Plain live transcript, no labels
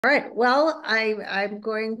All right. Well, I'm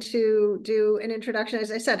going to do an introduction.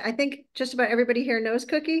 As I said, I think just about everybody here knows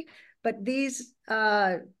Cookie, but these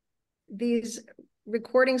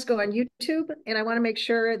recordings go on YouTube, and I want to make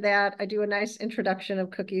sure that I do a nice introduction of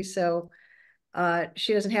Cookie so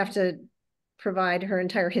she doesn't have to provide her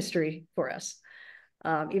entire history for us,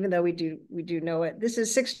 even though we do know it. This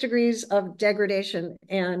is 6 Degrees of Degradation,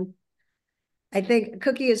 and I think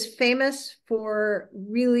Cookie is famous for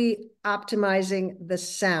really optimizing the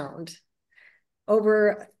sound.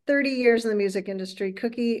 Over 30 years in the music industry,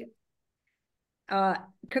 uh,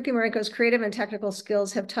 Cookie Marenco's creative and technical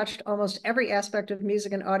skills have touched almost every aspect of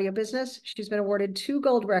music and audio business. She's been awarded 2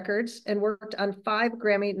 gold records and worked on 5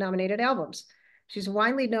 Grammy-nominated albums. She's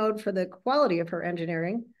widely known for the quality of her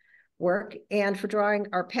engineering work and for drawing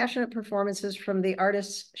our passionate performances from the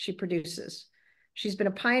artists she produces. She's been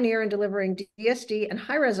a pioneer in delivering DSD and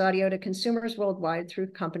high-res audio to consumers worldwide through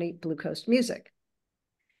the company Blue Coast Music.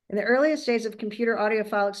 In the earliest days of computer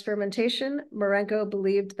audiophile experimentation, Marenco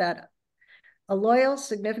believed that a loyal,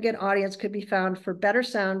 significant audience could be found for better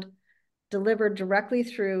sound delivered directly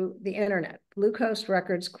through the internet. Blue Coast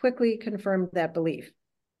Records quickly confirmed that belief.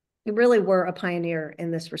 You really were a pioneer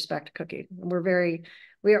in this respect, Cookie.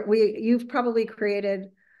 You've probably created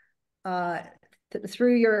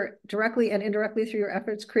through your directly and indirectly through your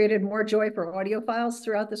efforts, created more joy for audiophiles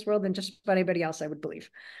throughout this world than just about anybody else, I would believe.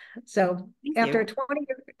 So after a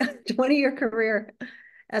 20-year career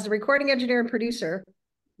as a recording engineer and producer,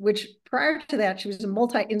 which prior to that, she was a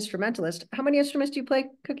multi-instrumentalist. How many instruments do you play,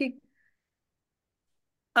 Cookie?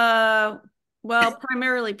 Well,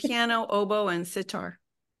 primarily piano, oboe, and sitar.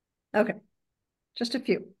 Okay, just a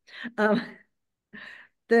few.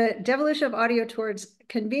 The devolution of audio towards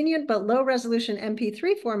convenient but low-resolution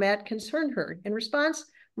MP3 format concerned her. In response,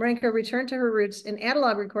 Marenco returned to her roots in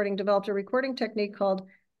analog recording, developed a recording technique called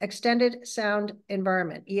Extended Sound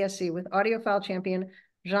Environment, ESE, with audiophile champion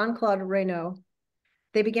Jean-Claude Reynaud.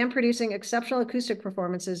 They began producing exceptional acoustic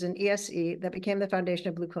performances in ESE that became the foundation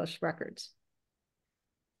of Blue Coast Records.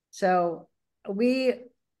 So we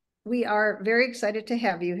are very excited to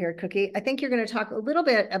have you here, Cookie. I think you're going to talk a little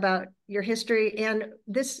bit about your history, and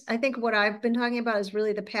this, I think what I've been talking about is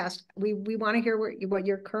really the past. We want to hear what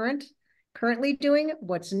you're currently doing,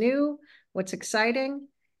 what's new, what's exciting,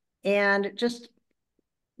 and just,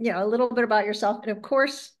 a little bit about yourself. And of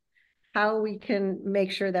course, how we can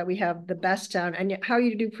make sure that we have the best sound and how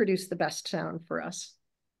you do produce the best sound for us.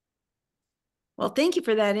 Well, thank you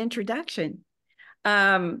for that introduction.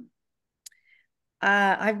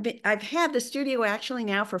 I've had the studio actually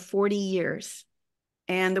now for 40 years.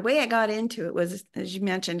 And the way I got into it was, as you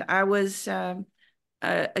mentioned, I was a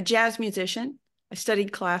jazz musician. I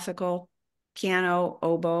studied classical, piano,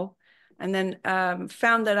 oboe, and then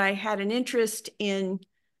found that I had an interest in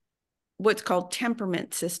what's called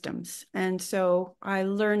temperament systems. And so I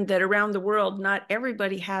learned that around the world, not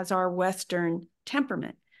everybody has our Western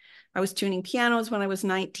temperament. I was tuning pianos when I was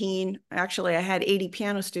 19. Actually, I had 80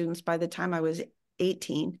 piano students by the time I was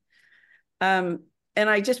 18. And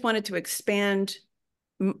I just wanted to expand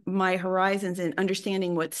my horizons in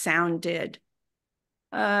understanding what sound did.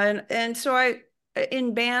 And so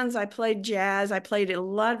in bands, I played jazz. I played a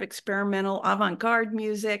lot of experimental avant-garde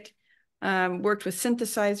music, worked with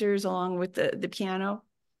synthesizers along with the piano.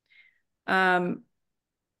 And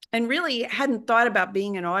really hadn't thought about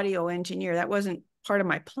being an audio engineer. That wasn't part of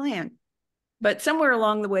my plan. But somewhere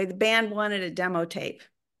along the way, the band wanted a demo tape.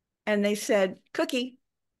 And they said, Cookie,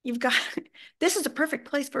 this is a perfect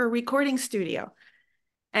place for a recording studio.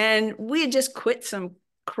 And we had just quit some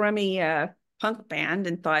crummy punk band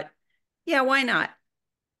and thought, yeah, why not?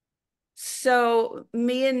 So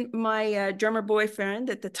me and my drummer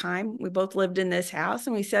boyfriend at the time, we both lived in this house,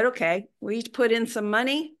 and we said, okay, we each put in some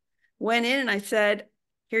money, went in, and I said,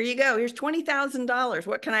 here you go. Here's $20,000.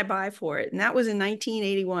 What can I buy for it? And that was in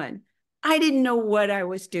 1981. I didn't know what I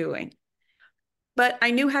was doing, but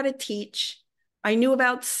I knew how to teach. I knew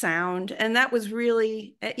about sound, and that was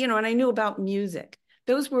really, and I knew about music.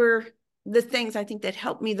 Those were the things I think that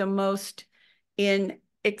helped me the most in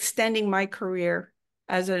extending my career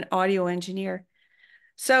as an audio engineer.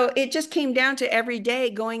 So it just came down to every day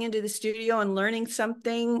going into the studio and learning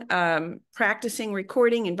something, practicing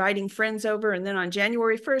recording, inviting friends over. And then on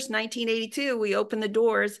January 1st, 1982, we opened the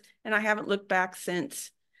doors, and I haven't looked back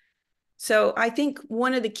since. So I think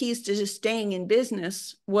one of the keys to just staying in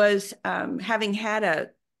business was having had a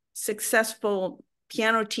successful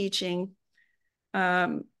piano teaching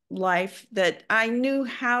life, that I knew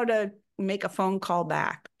how to make a phone call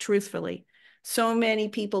back, truthfully. So many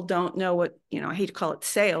people don't know what, I hate to call it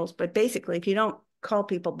sales, but basically if you don't call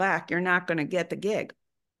people back, you're not going to get the gig.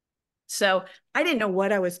 So I didn't know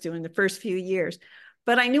what I was doing the first few years,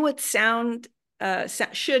 but I knew what sound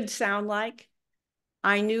should sound like.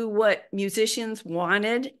 I knew what musicians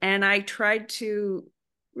wanted, and I tried to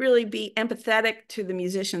really be empathetic to the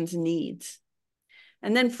musicians' needs.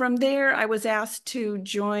 And then from there, I was asked to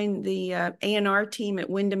join the A&R team at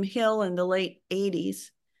Windham Hill in the late 80s.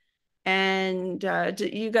 And do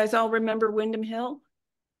you guys all remember Windham Hill?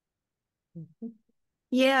 Mm-hmm.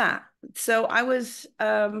 Yeah. So I was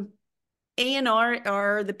A&R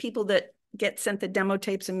are the people that get sent the demo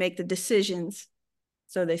tapes and make the decisions,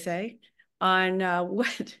 so they say, on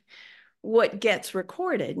what gets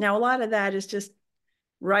recorded. Now, a lot of that is just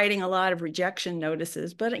writing a lot of rejection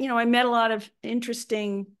notices, but I met a lot of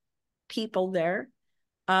interesting people there.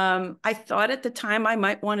 I thought at the time I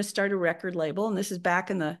might want to start a record label, and this is back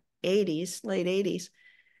in the 80s, late 80s.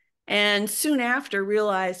 And soon after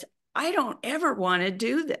realized I don't ever want to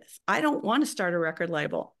do this. I don't want to start a record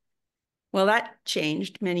label. Well, that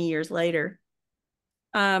changed many years later.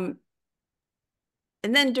 And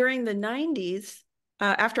then during the 90s,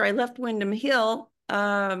 after I left Windham Hill,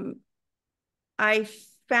 I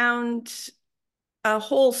found a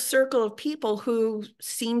whole circle of people who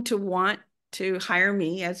seemed to want to hire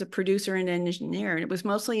me as a producer and engineer. And it was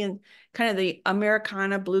mostly in kind of the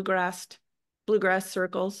Americana bluegrass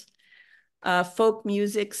circles, folk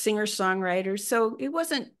music, singer-songwriters. So it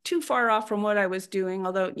wasn't too far off from what I was doing,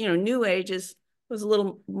 although, New Age was a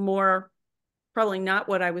little more probably not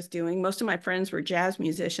what I was doing. Most of my friends were jazz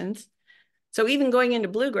musicians. So even going into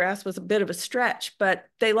bluegrass was a bit of a stretch, but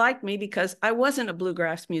they liked me because I wasn't a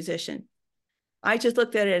bluegrass musician. I just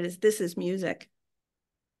looked at it as this is music.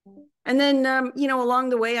 And then, along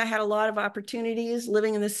the way, I had a lot of opportunities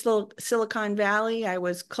living in the Silicon Valley. I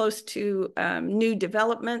was close to new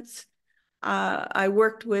developments. I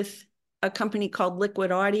worked with a company called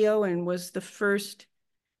Liquid Audio and was the first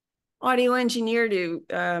audio engineer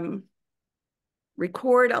to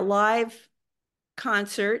record a live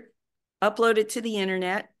concert, upload it to the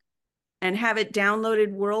internet, and have it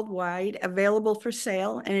downloaded worldwide, available for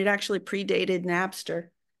sale. And it actually predated Napster.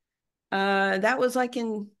 That was like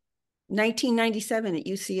in 1997 at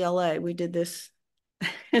UCLA. We did this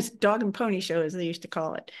dog and pony show, as they used to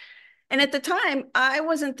call it. And at the time, I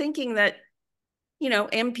wasn't thinking that,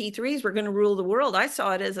 MP3s were going to rule the world. I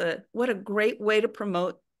saw it as what a great way to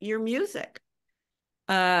promote your music.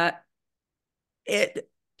 It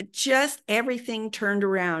just everything turned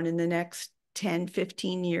around in the next 10,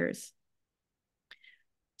 15 years.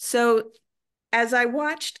 So as I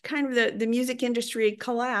watched kind of the music industry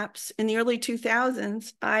collapse in the early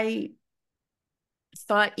 2000s, I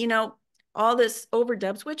thought, all this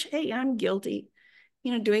overdubs, which, hey, I'm guilty,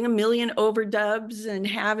 doing a million overdubs and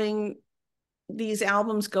having these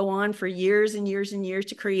albums go on for years and years and years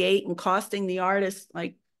to create and costing the artist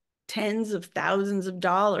like tens of thousands of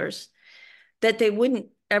dollars that they wouldn't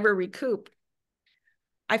ever recoup.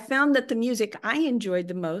 I found that the music I enjoyed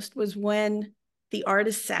the most was when the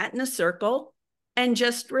artist sat in a circle and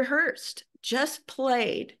just rehearsed, just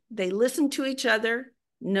played. They listened to each other,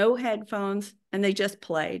 no headphones, and they just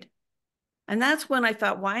played. And that's when I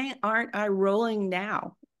thought, why aren't I rolling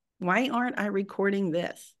now? Why aren't I recording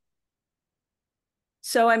this?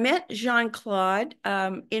 So I met Jean-Claude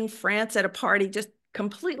in France at a party, just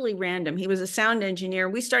completely random. He was a sound engineer.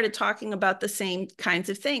 We started talking about the same kinds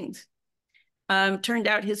of things. Turned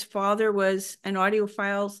out his father was an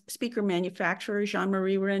audiophile speaker manufacturer,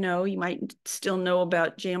 Jean-Marie Renault. You might still know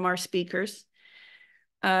about JMR speakers.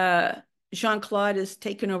 Jean-Claude has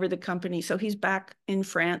taken over the company, so he's back in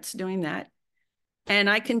France doing that. And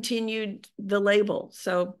I continued the label.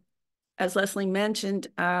 So as Leslie mentioned,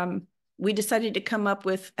 we decided to come up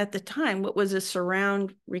with, at the time, what was a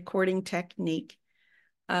surround recording technique.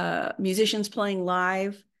 Musicians playing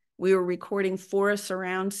live. We were recording for a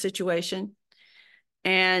surround situation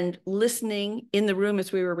and listening in the room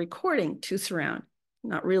as we were recording to surround.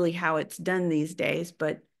 Not really how it's done these days,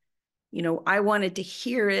 but I wanted to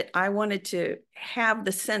hear it. I wanted to have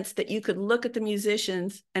the sense that you could look at the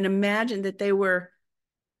musicians and imagine that they were,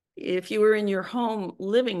 if you were in your home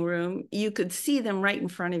living room, you could see them right in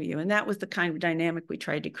front of you. And that was the kind of dynamic we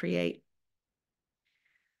tried to create.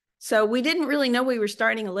 So we didn't really know we were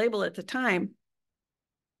starting a label at the time.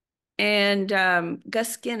 And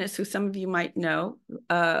Gus Guinness, who some of you might know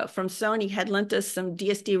from Sony, had lent us some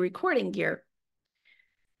DSD recording gear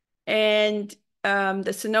and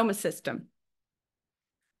the Sonoma system.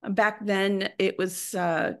 Back then, it was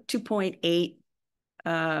 2.8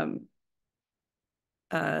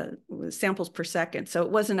 samples per second. So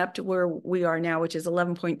it wasn't up to where we are now, which is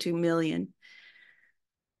 11.2 million.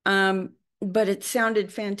 But it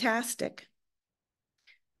sounded fantastic.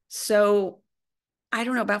 So I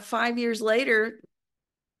don't know, about 5 years later,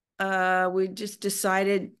 we just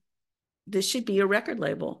decided this should be a record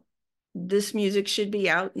label. This music should be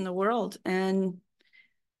out in the world. And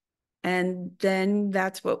then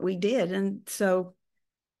that's what we did. And so,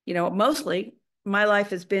 mostly my life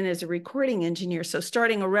has been as a recording engineer. So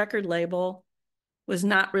starting a record label was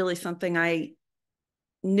not really something I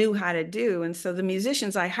knew how to do. And so the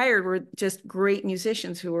musicians I hired were just great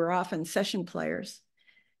musicians who were often session players.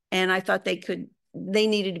 And I thought they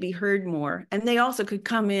needed to be heard more. And they also could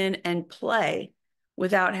come in and play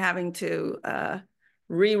without having to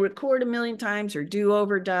re-record a million times or do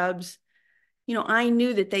overdubs. I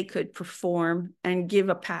knew that they could perform and give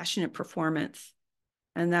a passionate performance.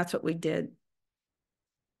 And that's what we did.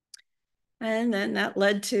 And then that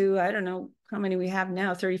led to, I don't know how many we have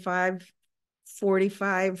now, 35,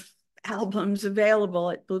 45 albums available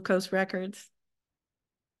at Blue Coast Records.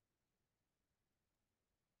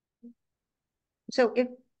 So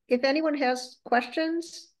if anyone has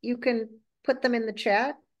questions, you can put them in the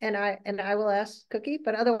chat and I will ask Cookie,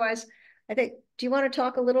 but otherwise I think, do you want to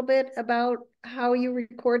talk a little bit about how you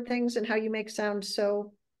record things and how you make sound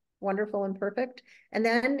so wonderful and perfect? And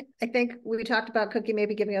then I think we talked about Cookie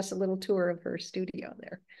maybe giving us a little tour of her studio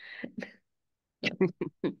there.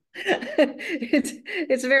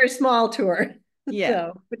 It's a very small tour. Yeah.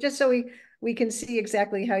 So, but just so we can see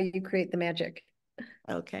exactly how you create the magic.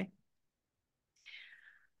 Okay.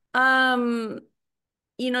 The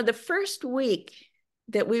first week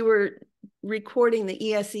that we were recording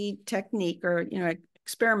the ESE technique or,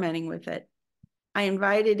 experimenting with it, I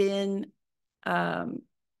invited in some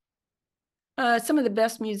of the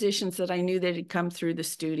best musicians that I knew that had come through the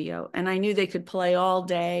studio, and I knew they could play all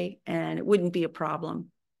day and it wouldn't be a problem.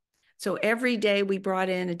 So every day we brought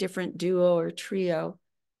in a different duo or trio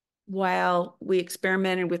while we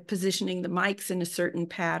experimented with positioning the mics in a certain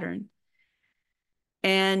pattern.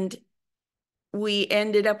 And we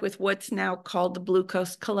ended up with what's now called the Blue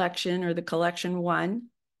Coast Collection or the Collection 1.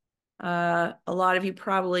 A lot of you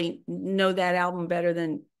probably know that album better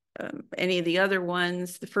than any of the other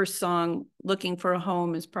ones. The first song, Looking for a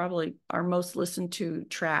Home, is probably our most listened to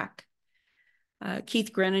track.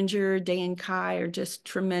 Keith Greninger, Dan Kai are just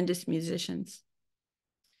tremendous musicians.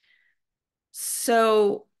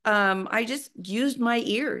 So I just used my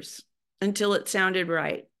ears until it sounded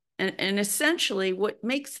right. And essentially what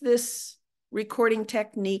makes this recording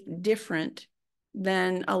technique different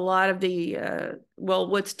than a lot of the,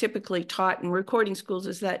 what's typically taught in recording schools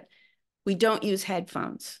is that we don't use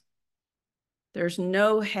headphones. There's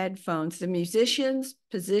no headphones. The musicians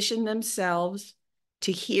position themselves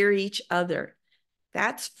to hear each other.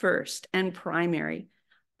 That's first and primary.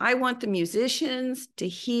 I want the musicians to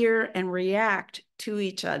hear and react to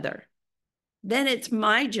each other. Then it's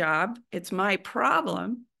my job, it's my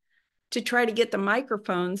problem to try to get the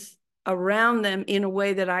microphones around them in a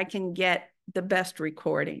way that I can get the best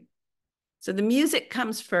recording. So the music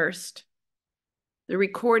comes first, the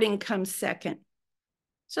recording comes second.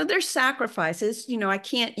 So there's sacrifices. I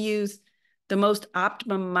can't use the most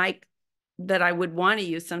optimum mic that I would want to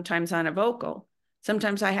use sometimes on a vocal.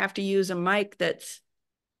 Sometimes I have to use a mic that's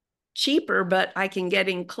cheaper, but I can get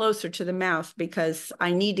in closer to the mouth because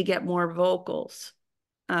I need to get more vocals.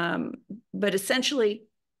 But essentially,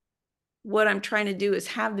 what I'm trying to do is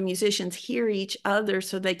have the musicians hear each other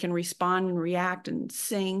so they can respond and react and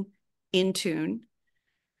sing in tune.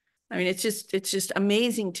 I mean, it's just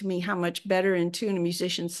amazing to me how much better in tune a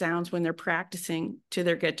musician sounds when they're practicing to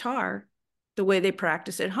their guitar the way they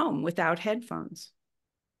practice at home without headphones.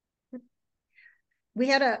 We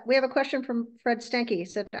have a question from Fred Stenke. He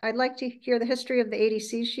said, I'd like to hear the history of the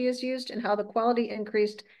ADCs she has used and how the quality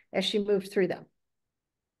increased as she moved through them.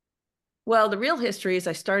 Well, the real history is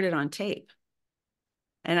I started on tape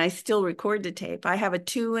and I still record to tape. I have a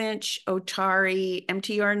 2-inch Otari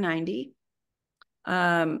MTR 90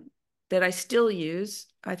 that I still use.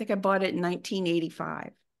 I think I bought it in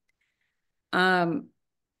 1985.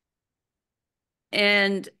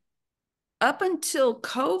 And up until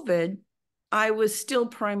COVID, I was still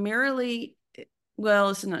primarily, well,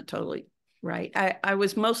 it's not totally right. I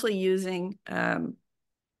was mostly using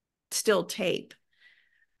still tape.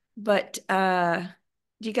 But do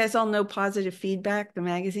you guys all know Positive Feedback, the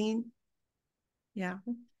magazine? Yeah.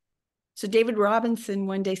 So David Robinson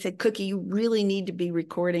one day said, Cookie, you really need to be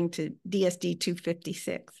recording to DSD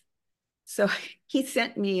 256. So he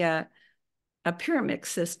sent me a Pyramix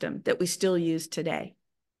system that we still use today.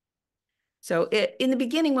 So in the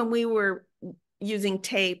beginning, when we were using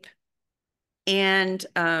tape and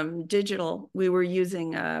digital, we were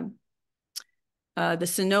using the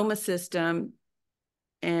Sonoma system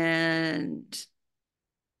and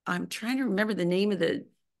I'm trying to remember the name of the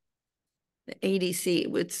ADC.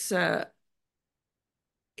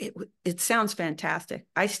 It sounds fantastic.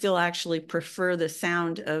 I still actually prefer the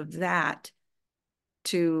sound of that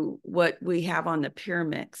to what we have on the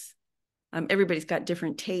Pyramix. Everybody's got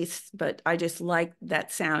different tastes, but I just like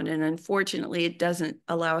that sound. And unfortunately, it doesn't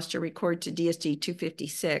allow us to record to DSD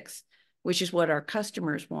 256, which is what our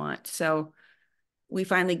customers want. So we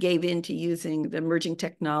finally gave in to using the emerging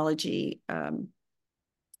technology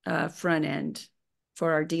front end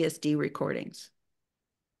for our DSD recordings.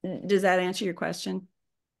 Does that answer your question?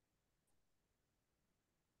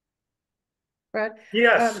 Brad?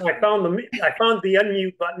 Yes, I found the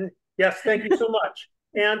unmute button. Yes, thank you so much.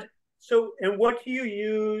 And what do you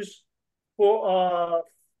use for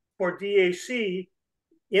DAC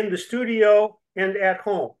in the studio and at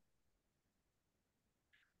home?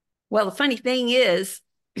 Well, the funny thing is,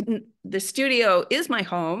 the studio is my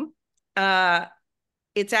home.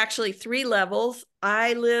 It's actually 3 levels.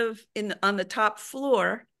 I live on the top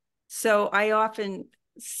floor, so I often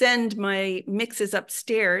send my mixes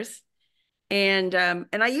upstairs, and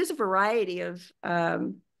I use a variety of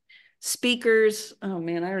speakers. Oh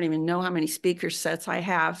man, I don't even know how many speaker sets I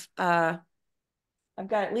have. I've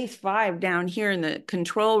got at least 5 down here in the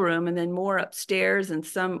control room, and then more upstairs, and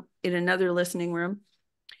some in another listening room.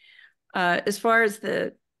 As far as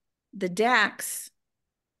the DACs,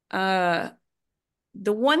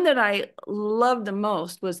 the one that I loved the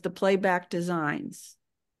most was the playback designs.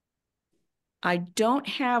 I don't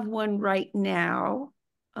have one right now,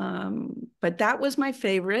 but that was my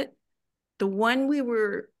favorite. The one we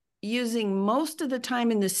were using most of the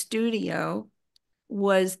time in the studio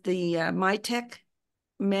was the Mytech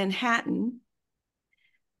Manhattan.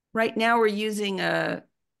 Right now we're using a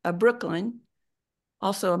Brooklyn,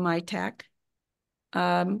 also a Mytech.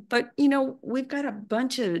 But, you know, we've got a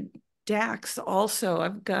bunch of DACs also.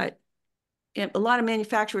 I've got a lot of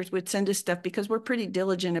manufacturers would send us stuff because we're pretty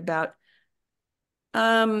diligent about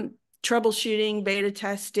troubleshooting, beta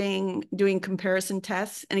testing, doing comparison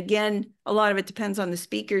tests. And again, a lot of it depends on the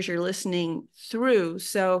speakers you're listening through.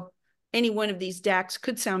 So any one of these DACs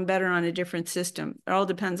could sound better on a different system. It all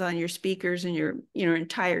depends on your speakers and your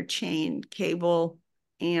entire chain, cable,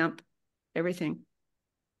 amp, everything.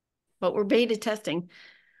 But we're beta testing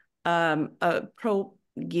a Pro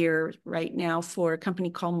gear right now for a company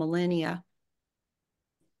called Millennia.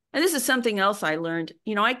 And this is something else I learned.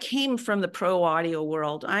 You know, I came from the pro audio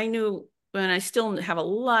world. I knew, and I still have a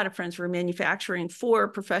lot of friends who are manufacturing for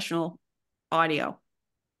professional audio.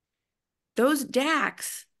 Those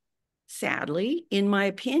DACs, sadly, in my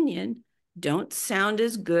opinion, don't sound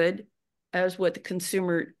as good as what the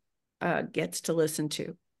consumer gets to listen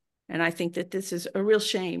to. And I think that this is a real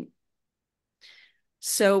shame.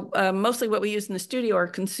 So mostly what we use in the studio are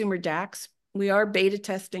consumer DACs. We are beta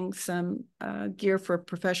testing some gear for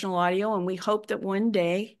professional audio, and we hope that one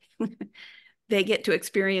day they get to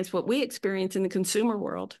experience what we experience in the consumer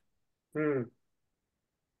world.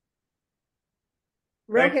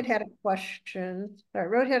 Rohit had a question. Sorry,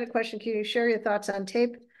 Rohit had a question. Can you share your thoughts on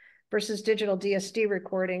tape versus digital DSD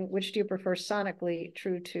recording? Which do you prefer sonically,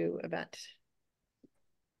 true to event?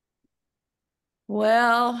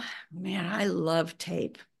 Well, man, I love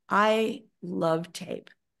tape. I love tape.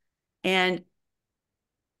 And,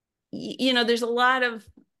 you know, there's a lot of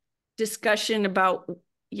discussion about,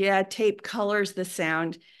 yeah, tape colors the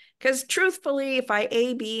sound. Because truthfully, if I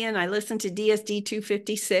A/B and I listen to DSD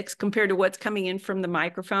 256 compared to what's coming in from the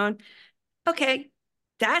microphone, okay,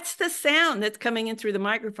 that's the sound that's coming in through the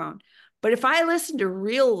microphone. But if I listen to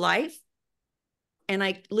real life and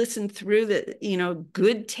I listen through the, you know,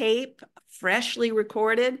 good tape, freshly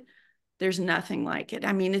recorded, there's nothing like it.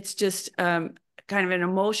 I mean, it's just kind of an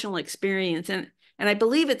emotional experience. And I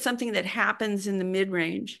believe it's something that happens in the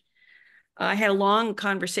mid-range. I had long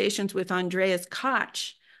conversations with Andreas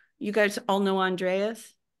Koch. You guys all know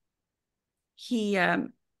Andreas? He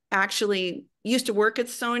actually used to work at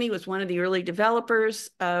Sony, was one of the early developers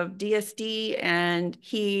of DSD, and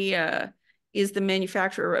he is the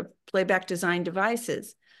manufacturer of playback design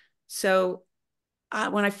devices. So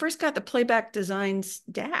when I first got the playback designs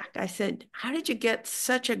DAC, I said, how did you get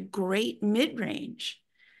such a great mid-range?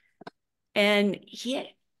 And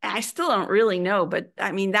I still don't really know, but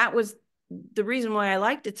I mean, that was the reason why I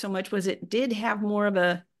liked it so much, was it did have more of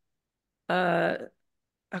a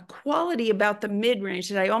quality about the mid-range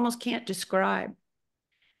that I almost can't describe.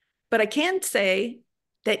 But I can say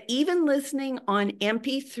that even listening on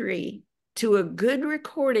MP3 to a good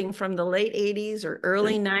recording from the late 80s or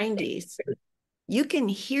early 90s, you can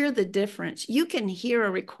hear the difference. You can hear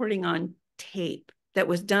a recording on tape that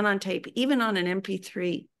was done on tape, even on an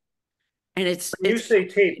MP3. And When you it's say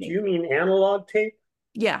tape, do you mean analog tape?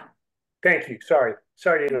 yeah, Thank you. Sorry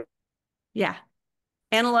to yeah.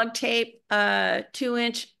 Analog tape,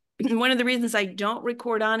 2-inch. One of the reasons I don't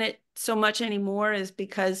record on it so much anymore is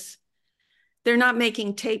because they're not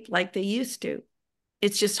making tape like they used to.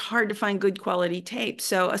 It's just hard to find good quality tape.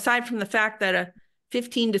 So aside from the fact that a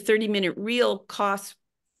 15 to 30-minute reel costs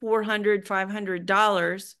 $400,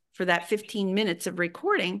 $500 for that 15 minutes of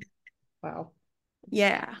recording. Wow.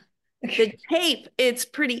 Yeah. The tape, it's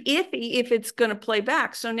pretty iffy if it's going to play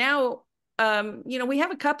back. So now, we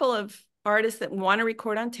have a couple of artists that want to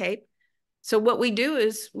record on tape. So what we do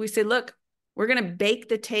is we say, look, we're going to bake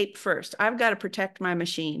the tape first. I've got to protect my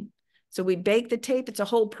machine. So we bake the tape. It's a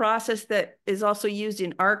whole process that is also used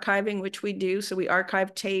in archiving, which we do. So we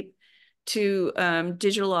archive tape to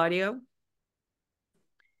digital audio.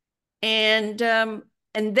 And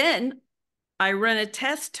then I run a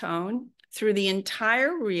test tone through the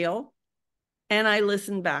entire reel and I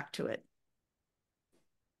listen back to it.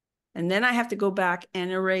 And then I have to go back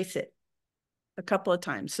and erase it a couple of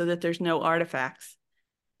times so that there's no artifacts.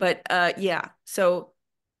 But yeah, so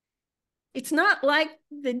it's not like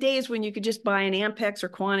the days when you could just buy an Ampex or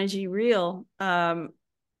Quantigy reel. So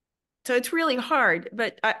it's really hard.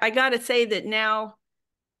 But I got to say that now,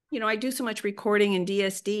 I do so much recording in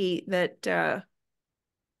DSD that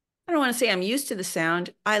I don't want to say I'm used to the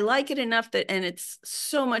sound. I like it enough that, and it's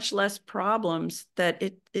so much less problems that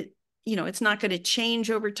it's not going to change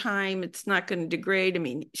over time. It's not going to degrade. I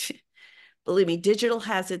mean, believe me, digital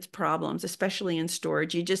has its problems, especially in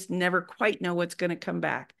storage. You just never quite know what's going to come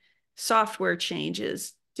back. Software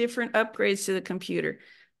changes, different upgrades to the computer.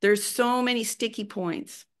 There's so many sticky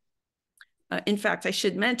points. In fact, I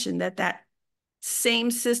should mention that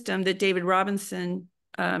same system that David Robinson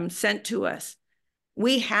sent to us,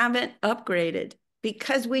 we haven't upgraded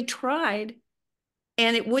because we tried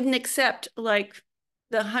and it wouldn't accept like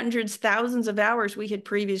the hundreds, thousands of hours we had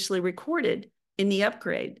previously recorded in the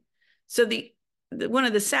upgrade. So one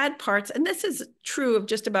of the sad parts, and this is true of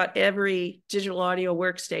just about every digital audio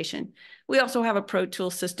workstation, we also have a Pro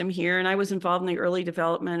Tools system here, and I was involved in the early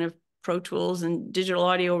development of Pro Tools and digital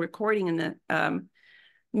audio recording in the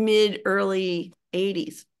mid-early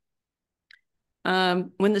 80s.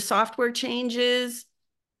 When the software changes,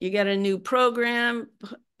 you get a new program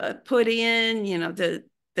put in,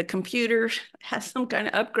 the computer has some kind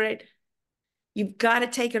of upgrade. You've got to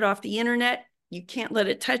take it off the internet. You can't let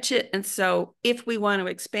it touch it. And so if we want to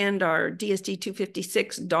expand our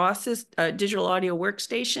DSD-256 DOS digital audio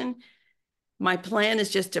workstation, my plan is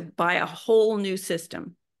just to buy a whole new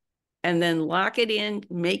system and then lock it in,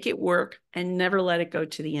 make it work, and never let it go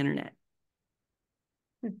to the internet.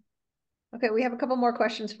 Okay, we have a couple more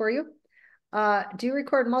questions for you. Do you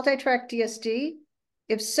record multi-track DSD?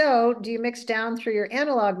 If so, do you mix down through your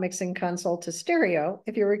analog mixing console to stereo?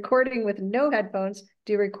 If you're recording with no headphones,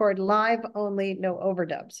 do you record live only, no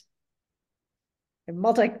overdubs? A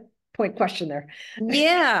multi-point question there.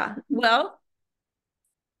 Yeah, well,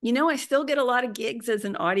 I still get a lot of gigs as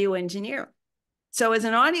an audio engineer. So as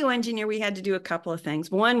an audio engineer, we had to do a couple of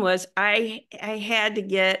things. One was I had to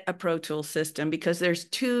get a Pro Tools system because there's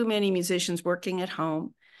too many musicians working at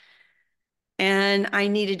home. And I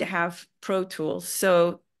needed to have Pro Tools.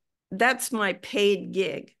 So that's my paid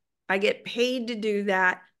gig. I get paid to do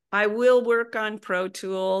that. I will work on Pro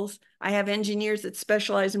Tools. I have engineers that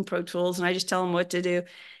specialize in Pro Tools, and I just tell them what to do.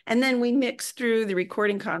 And then we mix through the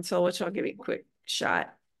recording console, which I'll give you a quick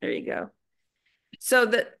shot. There you go. So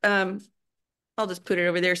that I'll just put it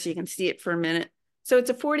over there so you can see it for a minute. So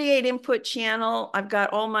it's a 48 input channel. I've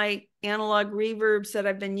got all my analog reverbs that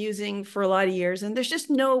I've been using for a lot of years, and there's just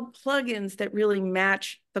no plugins that really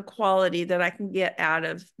match the quality that I can get out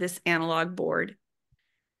of this analog board.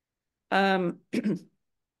 There's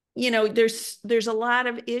a lot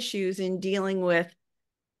of issues in dealing with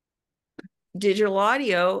digital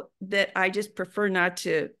audio that I just prefer not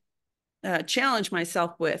to challenge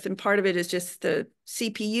myself with. And part of it is just the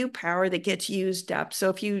CPU power that gets used up.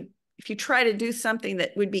 So if you try to do something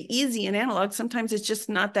that would be easy in analog, sometimes it's just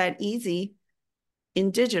not that easy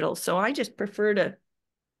in digital. So I just prefer to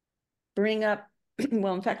bring up,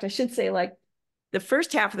 well, in fact, I should say like the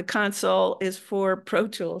first half of the console is for Pro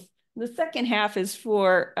Tools. The second half is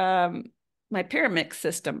for my Paramix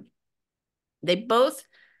system. They both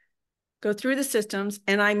go through the systems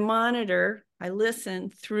and I listen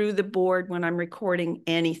through the board when I'm recording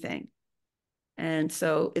anything. And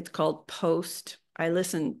so it's called post. I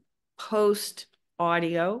listen post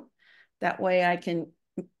audio. That way I can,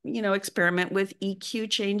 experiment with EQ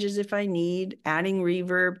changes if I need, adding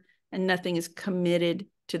reverb, and nothing is committed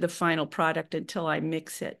to the final product until I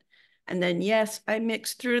mix it. And then, yes, I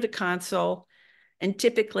mix through the console. And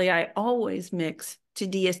typically, I always mix to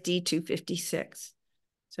DSD 256.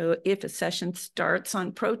 So if a session starts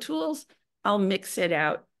on Pro Tools, I'll mix it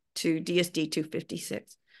out to DSD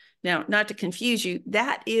 256. Now, not to confuse you,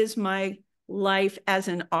 that is my life as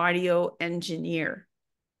an audio engineer.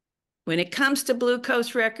 When it comes to Blue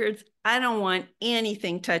Coast Records, I don't want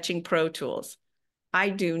anything touching Pro Tools. I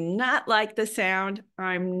do not like the sound.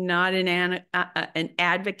 I'm not an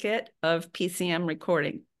advocate of PCM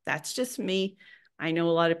recording. That's just me. I know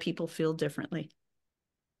a lot of people feel differently.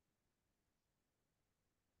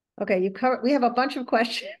 Okay, we have a bunch of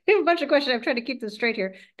questions. We have a bunch of questions. I'm trying to keep them straight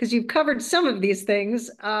here because you've covered some of these things.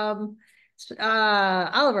 Oliver,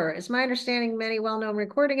 it's my understanding many well-known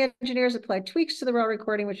recording engineers apply tweaks to the raw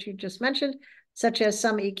recording, which you just mentioned, such as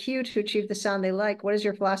some EQ to achieve the sound they like. What is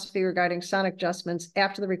your philosophy regarding sonic adjustments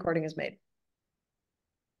after the recording is made?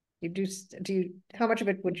 How much of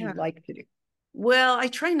it would you like to do? Well, I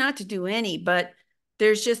try not to do any, but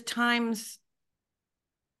there's just times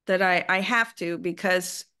that I have to,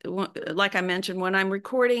 because like I mentioned, when I'm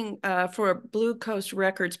recording for a Blue Coast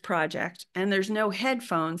Records project and there's no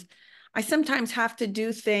headphones, I sometimes have to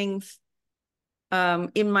do things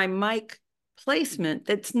in my mic placement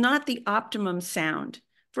that's not the optimum sound.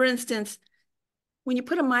 For instance, when you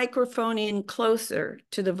put a microphone in closer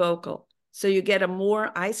to the vocal, so you get a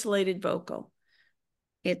more isolated vocal,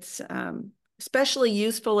 it's especially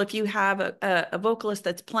useful if you have a vocalist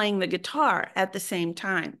that's playing the guitar at the same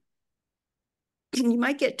time. You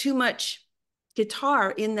might get too much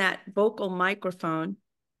guitar in that vocal microphone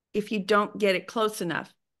if you don't get it close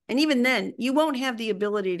enough. And even then, you won't have the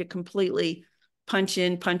ability to completely punch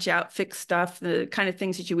in, punch out, fix stuff, the kind of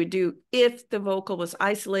things that you would do if the vocal was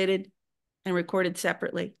isolated and recorded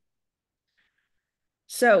separately.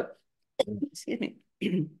 So, excuse me.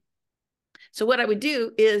 So what I would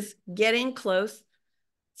do is get in close,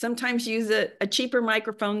 sometimes use a cheaper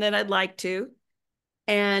microphone than I'd like to.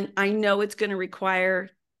 And I know it's going to require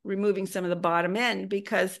removing some of the bottom end,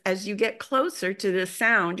 because as you get closer to the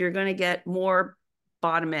sound, you're going to get more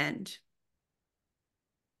bottom end.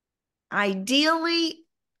 Ideally,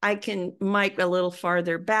 I can mic a little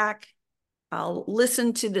farther back. I'll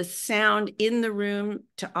listen to the sound in the room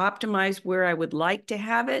to optimize where I would like to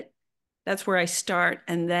have it. That's where I start.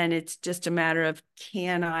 And then it's just a matter of,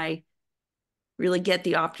 can I really get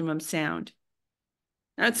the optimum sound?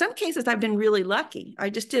 Now, in some cases, I've been really lucky.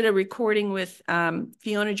 I just did a recording with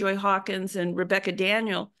Fiona Joy Hawkins and Rebecca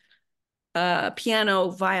Daniel, piano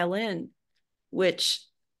violin, which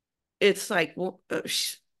it's like,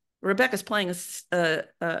 Rebecca's playing a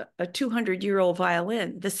 200-year-old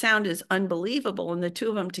violin. The sound is unbelievable. And the two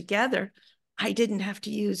of them together, I didn't have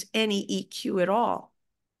to use any EQ at all.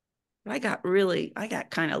 I got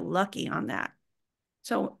kind of lucky on that.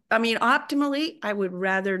 So, I mean, optimally, I would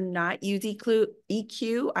rather not use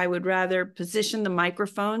EQ. I would rather position the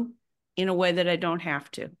microphone in a way that I don't have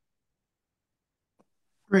to.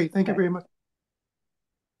 Great, thank you very much.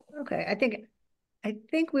 Okay, I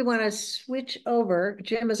think we want to switch over.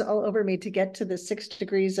 Jim is all over me to get to the 6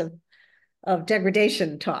 degrees of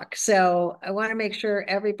degradation talk. So I want to make sure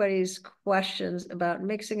everybody's questions about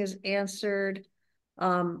mixing is answered.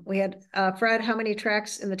 We had Fred, how many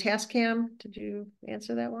tracks in the Tascam? Did you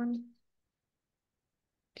answer that one?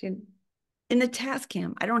 In the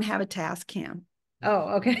Tascam, I don't have a Tascam.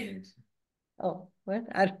 Oh, okay. Oh, what?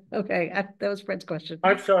 Okay, that was Fred's question.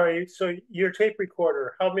 I'm sorry. So your tape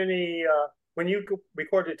recorder, how many, when you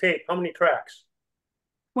record the tape, how many tracks?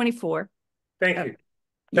 24. Thank you.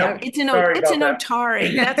 Yeah, it's an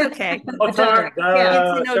Otari. That's okay. Otari.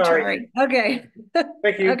 It's an Otari. Okay.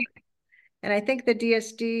 Thank you. Okay. And I think the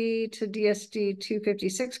DSD to DSD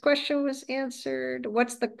 256 question was answered.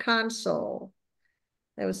 What's the console?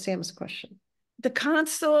 That was Sam's question. The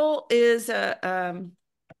console is a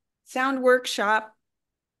Sound Workshop.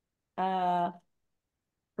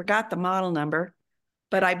 Forgot the model number,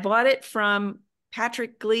 but I bought it from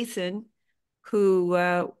Patrick Gleason, who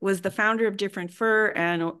was the founder of Different Fur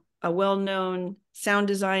and a well-known sound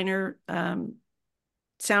designer,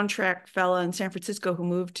 soundtrack fella in San Francisco who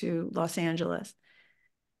moved to Los Angeles.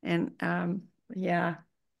 And yeah,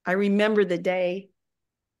 I remember the day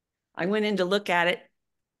I went in to look at it,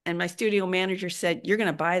 and my studio manager said, "You're going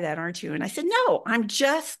to buy that, aren't you?" And I said, "No, I'm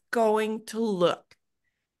just going to look."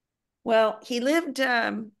 Well, he lived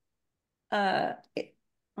on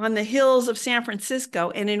the hills of San Francisco,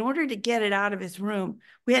 and in order to get it out of his room,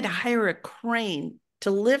 we had to hire a crane to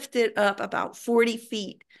lift it up about 40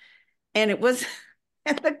 feet. And it was,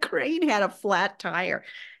 and the crane had a flat tire.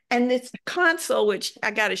 And this console, which I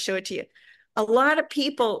got to show it to you, a lot of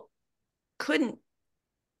people couldn't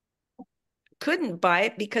couldn't buy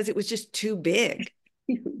it because it was just too big.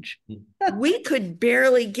 Huge. We could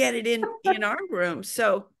barely get it in our room.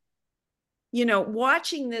 So,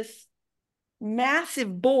 watching this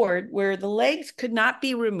massive board where the legs could not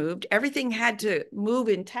be removed, everything had to move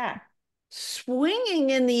intact,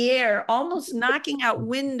 swinging in the air, almost knocking out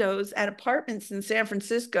windows at apartments in San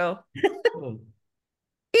Francisco.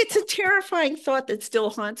 It's a terrifying thought that still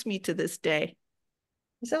haunts me to this day.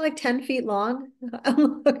 Is that like 10 feet long?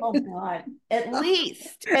 Oh God, at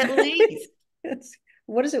least.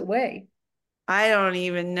 What does it weigh? I don't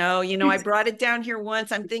even know. I brought it down here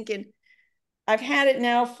once. I'm thinking, I've had it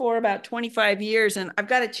now for about 25 years and I've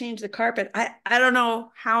got to change the carpet. I don't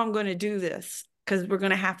know how I'm going to do this because we're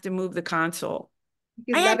going to have to move the console.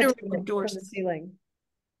 You I had to levitate remove it from doors. the ceiling.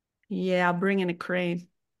 Yeah, I'll bring in a crane.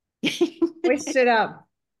 Hoist it up.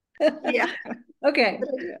 Yeah. Okay.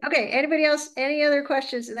 Okay. Anybody else? Any other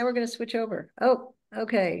questions? And then we're going to switch over. Oh,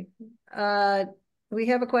 okay. We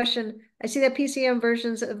have a question. I see that PCM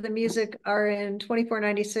versions of the music are in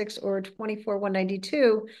 2496 or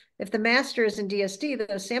 24192. If the master is in DSD,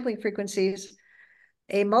 those sampling frequencies,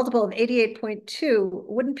 a multiple of 88.2,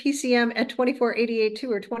 wouldn't PCM at 2488.2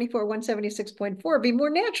 or 24176.4 be more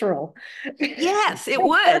natural? Yes, it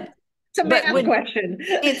would. It's a math question.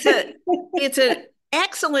 It's an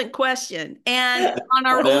excellent question. And on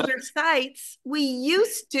our older sites, we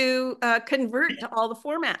used to convert to all the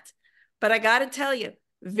formats. But I got to tell you,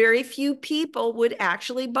 very few people would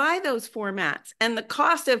actually buy those formats. And the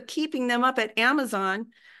cost of keeping them up at Amazon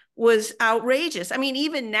was outrageous. I mean,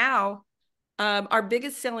 even now, our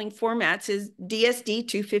biggest selling formats is DSD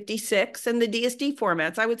 256 and the DSD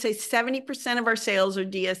formats. I would say 70% of our sales are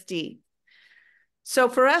DSD. So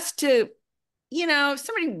for us to, if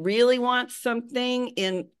somebody really wants something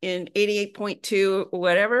in 88.2 or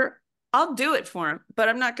whatever, I'll do it for them, but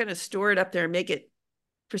I'm not going to store it up there and make it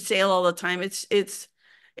for sale all the time.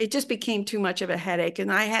 It just became too much of a headache and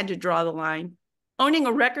I had to draw the line. Owning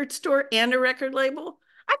a record store and a record label,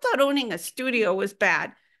 I thought owning a studio was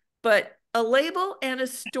bad, but a label and a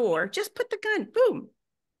store, just put the gun, boom.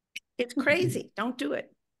 It's crazy. Don't do it.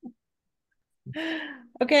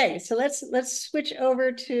 Okay, so let's switch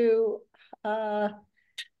over to the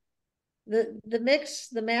mix,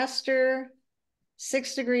 the master,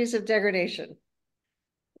 6 degrees of degradation.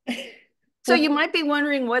 So you might be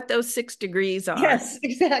wondering what those 6 degrees are. Yes,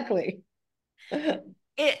 exactly.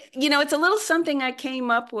 It's a little something I came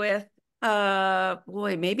up with,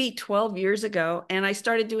 maybe 12 years ago. And I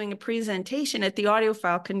started doing a presentation at the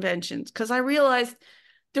Audiophile conventions because I realized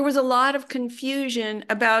there was a lot of confusion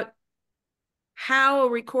about how a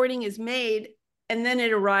recording is made and then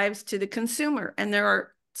it arrives to the consumer. And there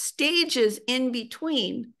are stages in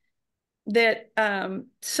between that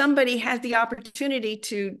somebody has the opportunity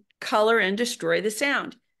to color and destroy the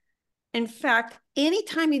sound. In fact,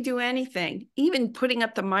 anytime you do anything, even putting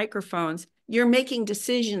up the microphones, you're making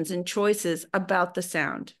decisions and choices about the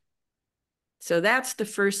sound. So that's the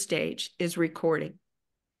first stage, is recording.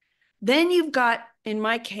 Then you've got, in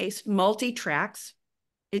my case, multi-tracks.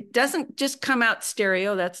 It doesn't just come out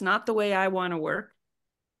stereo. That's not the way I want to work.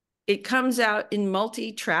 It comes out in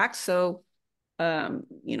multi-tracks. So,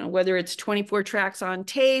 whether it's 24 tracks on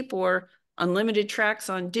tape or unlimited tracks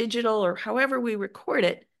on digital or however we record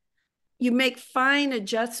it, you make fine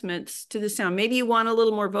adjustments to the sound. Maybe you want a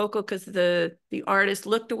little more vocal because the artist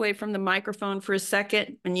looked away from the microphone for a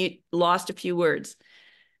second and you lost a few words.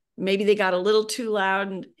 Maybe they got a little too loud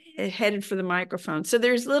and headed for the microphone. So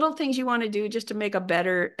there's little things you want to do just to make a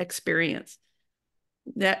better experience.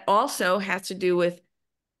 That also has to do with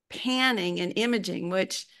panning and imaging,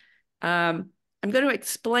 which I'm going to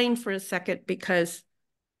explain for a second because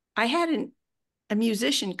I had a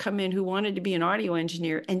musician come in who wanted to be an audio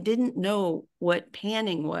engineer and didn't know what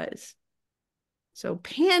panning was. So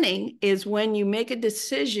panning is when you make a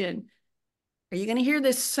decision, are you going to hear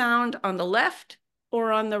this sound on the left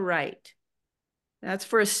or on the right? That's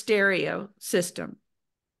for a stereo system.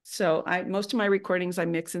 So most of my recordings I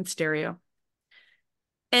mix in stereo.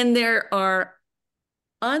 And there are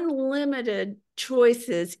unlimited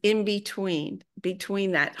choices in between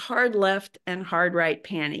that hard left and hard right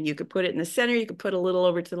panning. You could put it in the center, you could put a little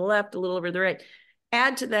over to the left, a little over to the right.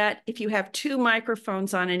 Add to that if you have 2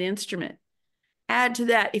 microphones on an instrument. Add to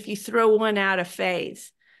that if you throw one out of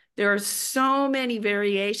phase. There are so many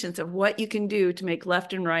variations of what you can do to make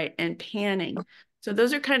left and right and panning. So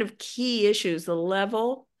those are kind of key issues, the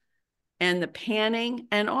level and the panning.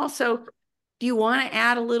 And also, do you want to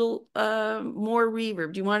add a little more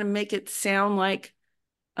reverb? Do you want to make it sound like,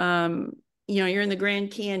 you're in the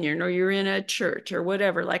Grand Canyon or you're in a church or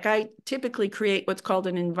whatever? Like I typically create what's called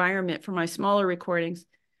an environment for my smaller recordings.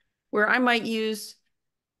 where I might use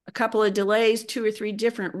a couple of delays, 2 or 3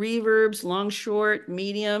 different reverbs, long, short,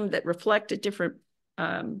 medium, that reflect at different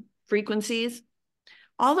frequencies.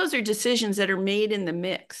 All those are decisions that are made in the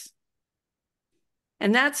mix.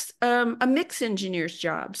 And that's a mix engineer's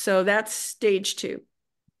job. So that's stage 2.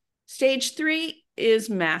 Stage 3 is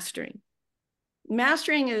mastering.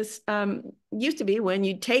 Mastering is used to be when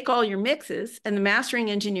you take all your mixes and the mastering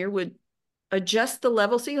engineer would adjust the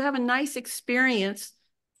level so you have a nice experience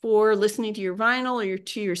for listening to your vinyl or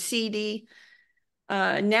to your CD.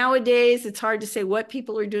 Nowadays, it's hard to say what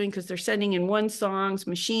people are doing because they're sending in one songs.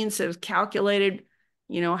 Machines have calculated,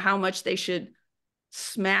 how much they should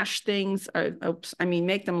smash things.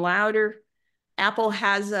 Make them louder. Apple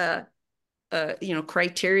has a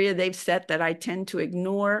criteria they've set that I tend to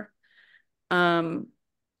ignore. But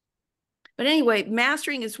anyway,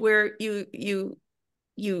 mastering is where you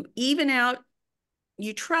even out.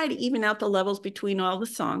 You try to even out the levels between all the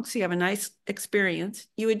songs so you have a nice experience.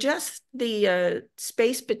 You adjust the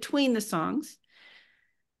space between the songs,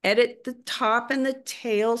 edit the top and the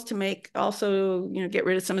tails to make also, get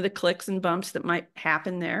rid of some of the clicks and bumps that might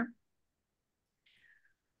happen there.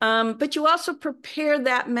 But you also prepare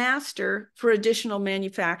that master for additional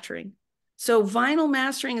manufacturing. So vinyl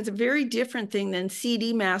mastering is a very different thing than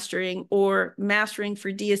CD mastering or mastering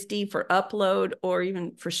for DSD for upload or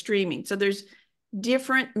even for streaming. So there's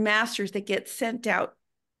different masters that get sent out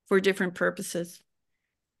for different purposes.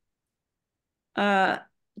 Now,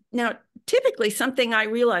 typically something I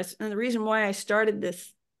realized, and the reason why I started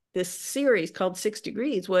this series called 6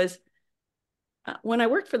 Degrees was when I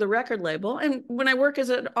worked for the record label and when I work as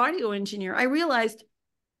an audio engineer, I realized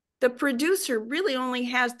the producer really only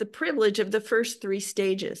has the privilege of the first 3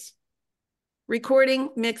 stages: recording,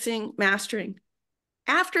 mixing, mastering.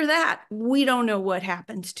 After that, we don't know what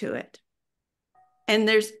happens to it. And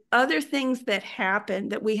there's other things that happen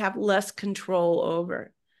that we have less control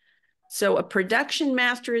over. So a production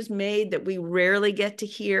master is made that we rarely get to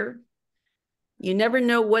hear. You never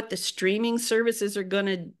know what the streaming services are going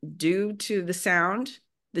to do to the sound.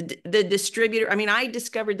 The distributor, I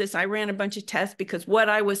discovered this. I ran a bunch of tests because what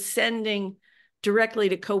I was sending directly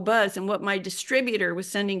to Qobuz and what my distributor was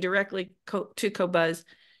sending directly to Qobuz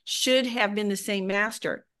should have been the same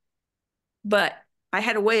master. But I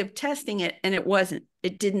had a way of testing it and it wasn't.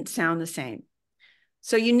 It didn't sound the same.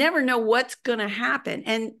 So you never know what's going to happen.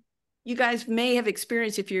 And you guys may have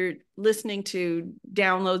experienced, if you're listening to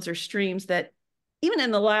downloads or streams, that even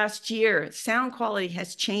in the last year, sound quality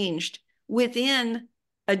has changed within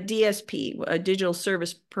a DSP, a digital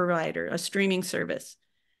service provider, a streaming service.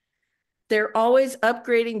 They're always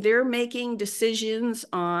upgrading. They're making decisions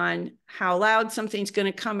on how loud something's going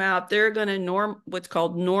to come out. They're going to what's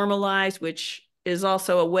called normalize, which is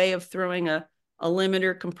also a way of throwing a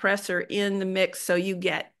limiter compressor in the mix so you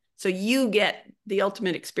get the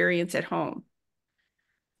ultimate experience at home.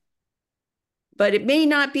 But it may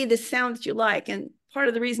not be the sound that you like. And part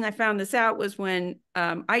of the reason I found this out was when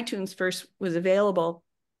iTunes first was available.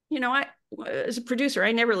 I, as a producer,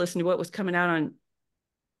 I never listened to what was coming out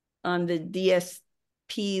on the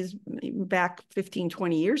DSPs back 15,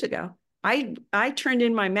 20 years ago. I turned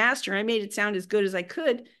in my master. I made it sound as good as I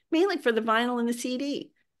could, mainly for the vinyl and the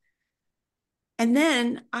CD. And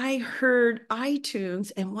then I heard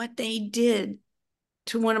iTunes and what they did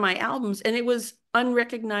to one of my albums, and it was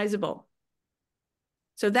unrecognizable.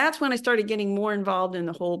 So that's when I started getting more involved in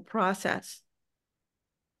the whole process.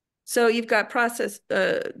 So you've got process,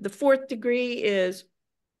 the 4th degree is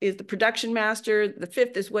the production master. The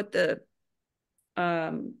 5th is what the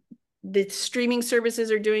streaming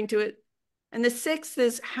services are doing to it. And the 6th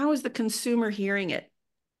is, how is the consumer hearing it?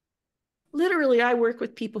 Literally, I work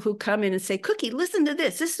with people who come in and say, Cookie, listen to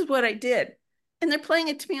this. This is what I did. And they're playing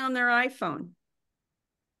it to me on their iPhone.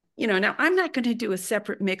 Now I'm not going to do a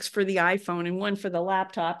separate mix for the iPhone and one for the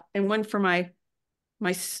laptop and one for my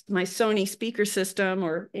Sony speaker system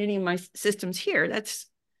or any of my systems here.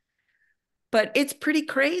 But it's pretty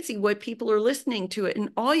crazy what people are listening to it.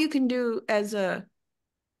 And all you can do as an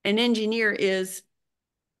engineer is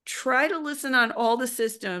try to listen on all the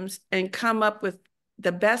systems and come up with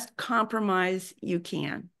the best compromise you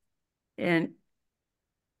can. And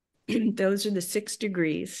those are the 6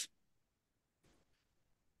 degrees.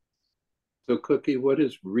 So, Cookie, what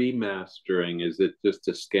is remastering? Is it just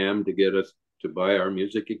a scam to get us to buy our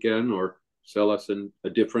music again or sell us a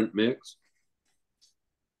different mix?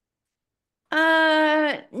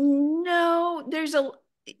 No, there's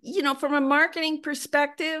from a marketing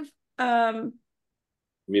perspective, it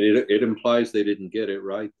implies they didn't get it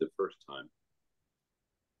right the first time.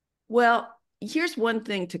 Well, here's one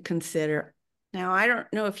thing to consider. Now, I don't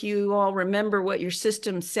know if you all remember what your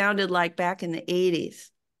system sounded like back in the 80s,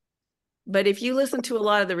 but if you listen to a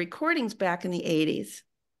lot of the recordings back in the 80s,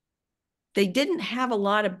 they didn't have a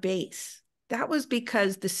lot of bass. That was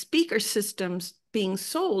because the speaker systems being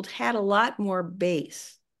sold had a lot more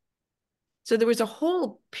bass. So there was a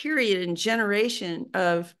whole period and generation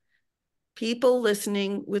of people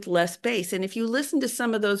listening with less bass. And if you listen to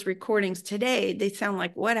some of those recordings today, they sound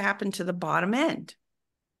like, what happened to the bottom end?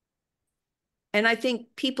 And I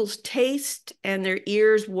think people's taste and their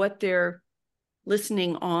ears, what they're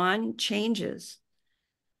listening on, changes.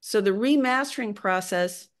 So the remastering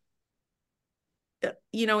process,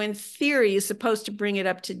 in theory, is supposed to bring it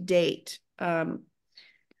up to date. I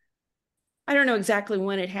don't know exactly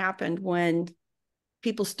when it happened, when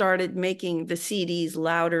people started making the CDs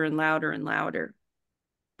louder and louder and louder.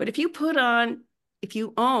 But if you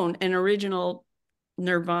own an original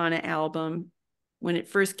Nirvana album when it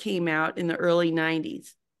first came out in the early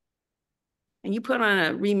 90s, and you put on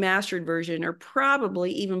a remastered version, or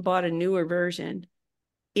probably even bought a newer version,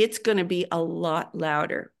 it's going to be a lot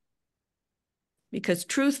louder. Because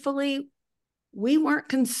truthfully, we weren't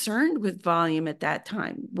concerned with volume at that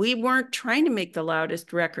time. We weren't trying to make the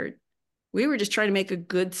loudest record. We were just trying to make a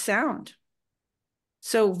good sound.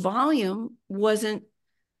 So volume wasn't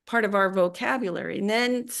part of our vocabulary. And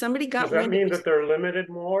then somebody got Does that mean that they're limited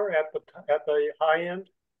more at the high end?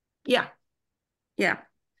 Yeah. Yeah.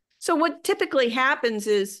 So what typically happens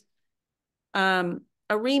is a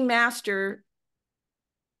remaster,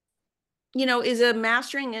 is a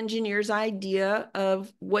mastering engineer's idea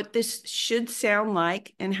of what this should sound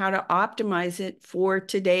like and how to optimize it for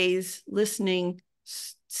today's listening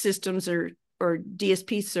systems or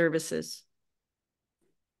DSP services.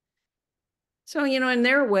 So, in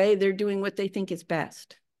their way, they're doing what they think is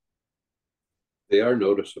best. They are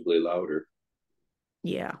noticeably louder.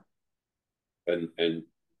 Yeah. And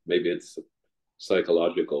maybe it's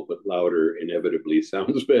psychological, but louder inevitably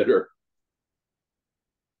sounds better.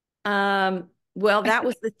 Well, that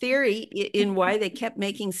was the theory in why they kept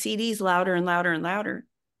making CDs louder and louder and louder,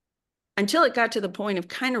 until it got to the point of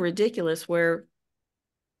kind of ridiculous where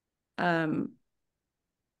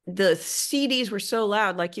the CDs were so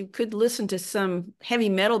loud, like you could listen to some heavy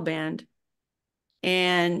metal band,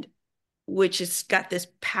 and which has got this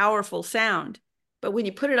powerful sound. But when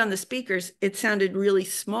you put it on the speakers, it sounded really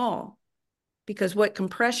small, because what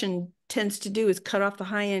compression tends to do is cut off the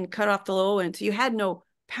high end, cut off the low end. So you had no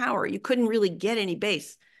power. You couldn't really get any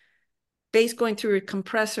bass. Bass going through a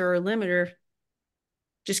compressor or limiter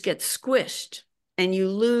just gets squished and you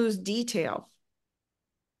lose detail.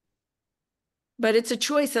 But it's a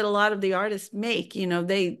choice that a lot of the artists make.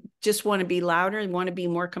 They just want to be louder and want to be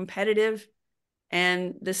more competitive,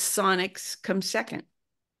 and the sonics come second.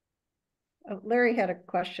 Oh, Larry had a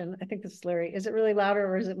question. I think this is Larry. Is it really louder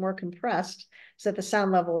or is it more compressed so that the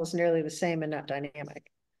sound level is nearly the same and not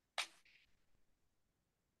dynamic?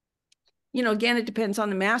 Again, it depends on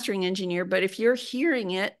the mastering engineer, but if you're hearing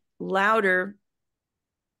it louder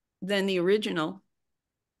than the original,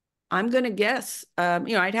 I'm going to guess,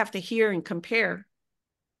 I'd have to hear and compare,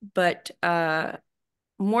 but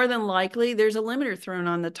more than likely there's a limiter thrown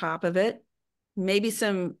on the top of it. Maybe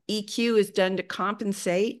some EQ is done to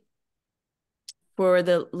compensate for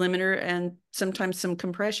the limiter, and sometimes some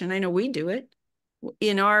compression. I know we do it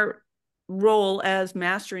in our role as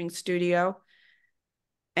mastering studio,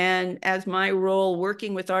 and as my role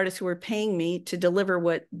working with artists who are paying me to deliver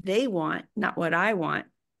what they want, not what I want.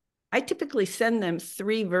 I typically send them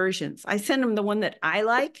 3 versions. I send them the one that I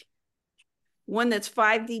like, one that's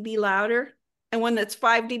 5 dB louder, and one that's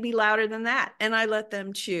 5 dB louder than that. And I let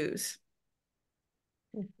them choose.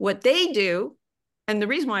 What they do, and the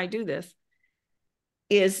reason why I do this,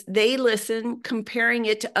 is they listen, comparing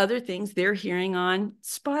it to other things they're hearing on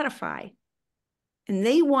Spotify. And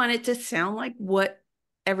they want it to sound like what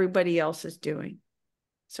everybody else is doing.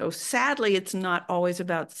 So sadly, it's not always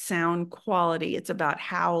about sound quality. It's about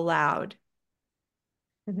how loud.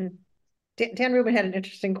 Mm-hmm. Dan Rubin had an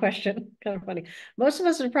interesting question, kind of funny. Most of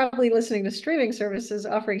us are probably listening to streaming services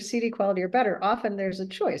offering CD quality or better. Often there's a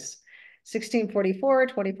choice. 1644,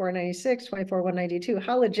 2496, 24192.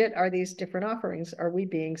 How legit are these different offerings? Are we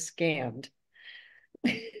being scammed?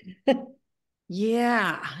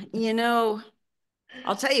 Yeah,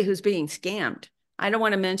 I'll tell you who's being scammed. I don't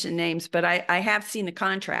want to mention names, but I have seen the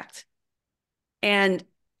contracts. And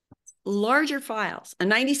larger files, a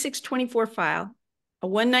 9624 file, a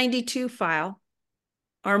 192 file,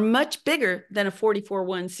 are much bigger than a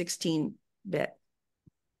 44.116-bit.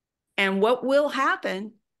 And what will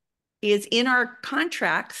happen is, in our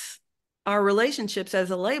contracts, our relationships as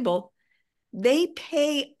a label, they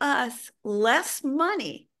pay us less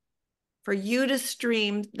money for you to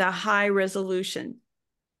stream the high resolution.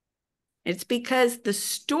 It's because the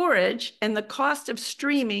storage and the cost of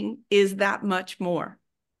streaming is that much more.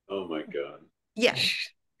 Oh my God. Yeah.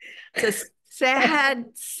 It's a sad,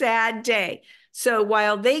 sad day. So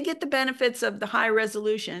while they get the benefits of the high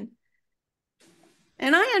resolution,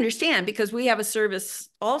 and I understand because we have a service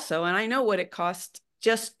also, and I know what it costs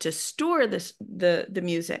just to store the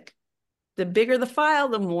music. The bigger the file,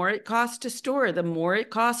 the more it costs to store, the more it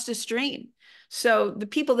costs to stream. So the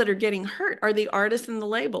people that are getting hurt are the artists and the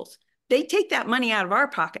labels. They take that money out of our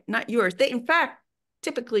pocket, not yours. They, in fact,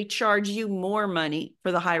 typically charge you more money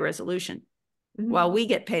for the high resolution, while we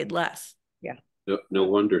get paid less. Yeah. No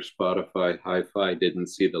wonder Spotify Hi-Fi didn't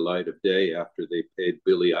see the light of day after they paid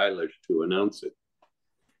Billie Eilish to announce it.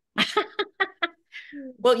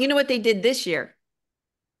 Well, you know what they did this year?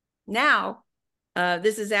 Now,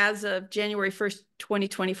 this is as of January 1st,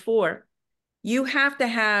 2024. You have to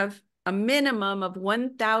have a minimum of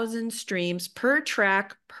 1,000 streams per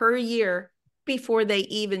track per year before they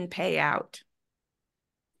even pay out.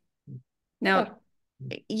 Now,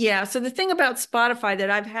 yeah, so the thing about Spotify that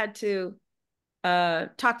I've had to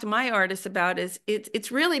talk to my artists about is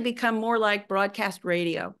it's really become more like broadcast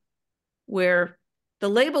radio, where the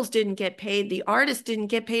labels didn't get paid, the artists didn't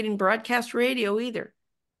get paid in broadcast radio either.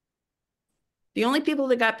 The only people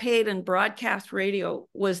that got paid in broadcast radio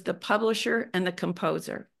was the publisher and the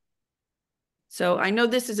composer. So I know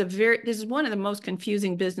this is one of the most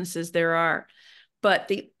confusing businesses there are, but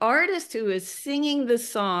the artist who is singing the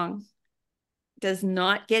song does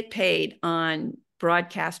not get paid on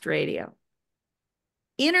broadcast radio.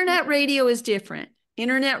 Internet radio is different.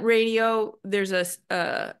 Internet radio, there's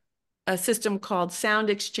a system called Sound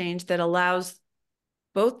Exchange that allows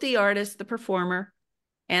both the artist, the performer,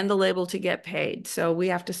 and the label to get paid. So we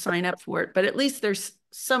have to sign up for it, but at least there's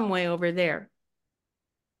some way over there.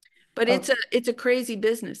 But it's a crazy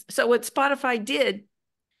business. So what Spotify did,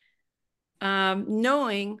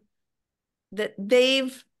 knowing that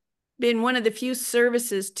they've been one of the few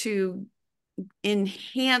services to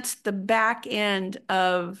enhance the back end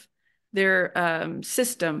of their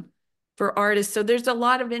system for artists. So there's a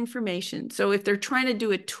lot of information. So if they're trying to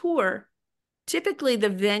do a tour, typically the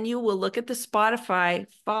venue will look at the Spotify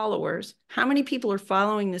followers. How many people are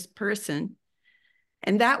following this person?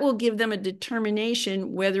 And that will give them a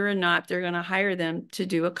determination whether or not they're going to hire them to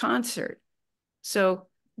do a concert. So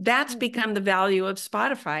that's become the value of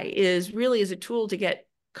Spotify, is really as a tool to get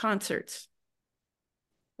concerts.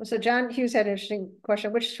 So John Hughes had an interesting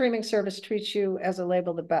question. Which streaming service treats you as a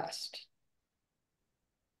label the best?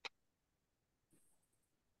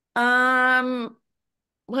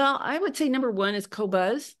 Well, I would say number one is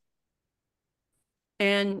Qobuz.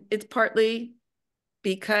 And it's partly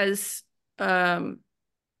because I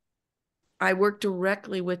work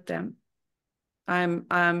directly with them.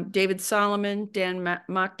 David Solomon, Dan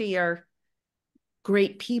Makti are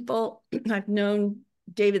great people. I've known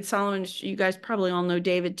David Solomon, you guys probably all know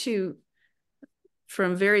David too,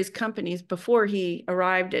 from various companies before he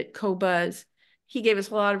arrived at Qobuz. He gave us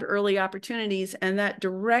a lot of early opportunities, and that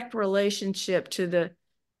direct relationship to the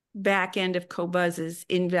back end of Qobuz is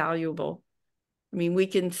invaluable. I mean, we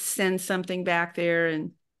can send something back there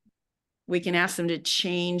and we can ask them to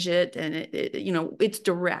change it, and it's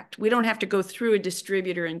direct. We don't have to go through a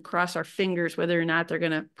distributor and cross our fingers whether or not they're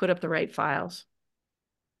going to put up the right files.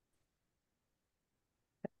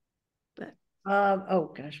 But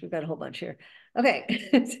oh gosh, we've got a whole bunch here. Okay,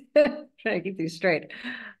 trying to keep these straight.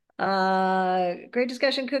 Great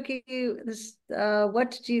discussion, Cookie.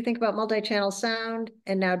 What do you think about multi-channel sound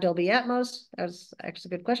and now Dolby Atmos? That was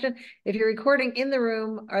actually a good question. If you're recording in the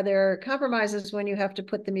room, are there compromises when you have to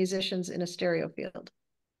put the musicians in a stereo field?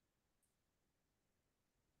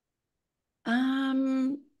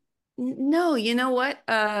 No, you know what?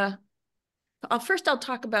 I'll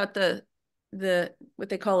talk about the what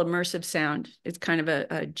they call immersive sound. It's kind of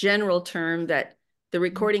a general term that the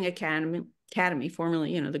Recording Academy,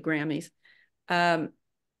 formerly, the Grammys,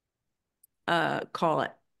 call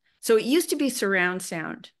it. So it used to be surround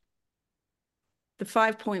sound, the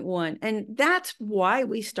 5.1. And that's why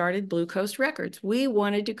we started Blue Coast Records. We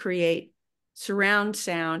wanted to create surround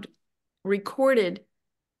sound recorded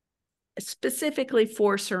specifically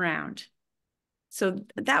for surround. So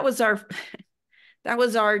that was our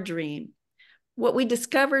dream. What we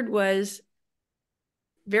discovered was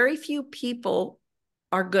very few people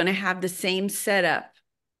are going to have the same setup.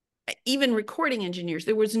 Even recording engineers,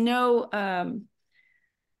 there was no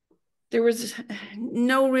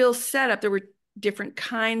real setup. There were different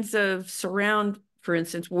kinds of surround, for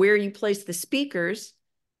instance, where you place the speakers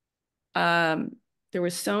There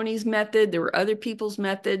was Sony's method. There were other people's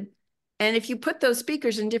method. And if you put those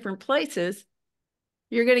speakers in different places,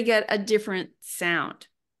 you're going to get a different sound.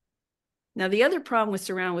 Now, the other problem with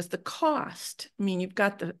surround was the cost. I mean, you've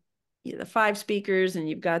got the 5 speakers and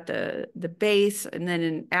you've got the bass, and then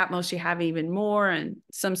in Atmos you have even more, and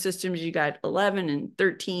some systems you got 11 and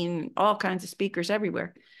 13, all kinds of speakers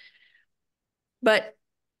everywhere. But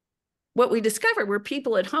what we discovered were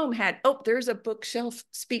people at home had, oh, there's a bookshelf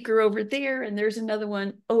speaker over there, and there's another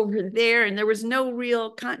one over there, and there was no real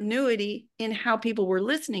continuity in how people were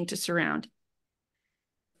listening to surround.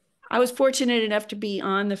 I was fortunate enough to be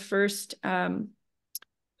on the first panel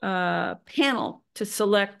to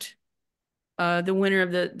select the winner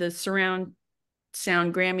of the Surround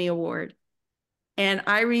Sound Grammy Award. And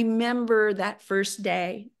I remember that first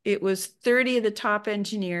day. It was 30 of the top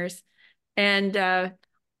engineers, and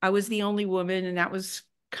I was the only woman, and that was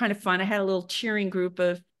kind of fun. I had a little cheering group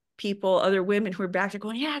of people, other women who were back there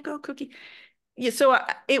going, yeah, go Cookie. Yeah, so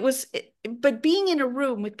but being in a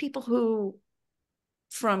room with people who,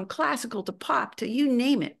 from classical to pop to you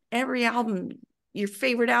name it, every album, your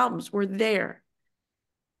favorite albums were there.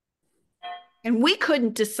 And we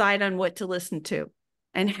couldn't decide on what to listen to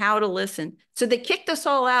and how to listen. So they kicked us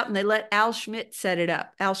all out and they let Al Schmidt set it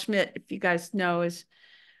up. Al Schmidt, if you guys know, was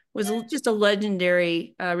just a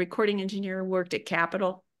legendary recording engineer who worked at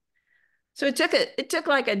Capitol. So it took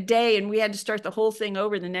like a day, and we had to start the whole thing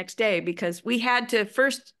over the next day because we had to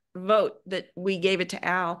first vote that we gave it to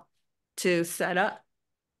Al to set up.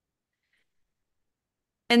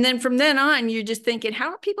 And then from then on, you're just thinking,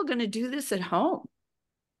 how are people going to do this at home?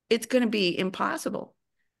 It's going to be impossible.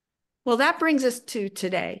 Well, that brings us to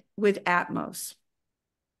today with Atmos.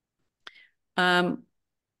 I've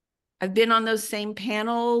been on those same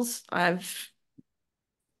panels. I've,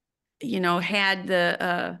 had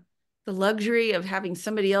the luxury of having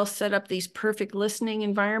somebody else set up these perfect listening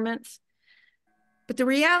environments. But the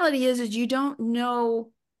reality is you don't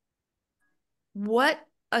know what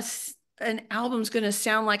an album's going to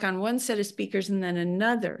sound like on one set of speakers and then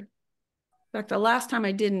another. In fact, the last time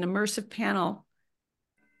I did an immersive panel,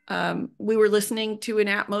 we were listening to an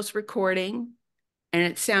Atmos recording and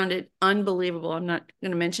it sounded unbelievable. I'm not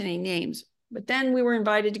going to mention any names, but then we were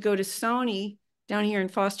invited to go to Sony down here in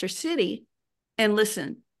Foster City and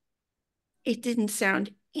listen. It didn't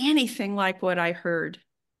sound anything like what I heard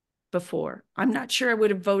before. I'm not sure I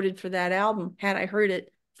would have voted for that album had I heard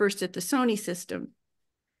it first at the Sony system.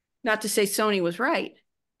 Not to say Sony was right,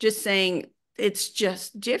 just saying it's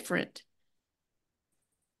just different.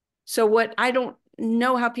 So what I don't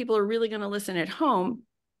know how people are really going to listen at home,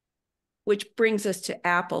 which brings us to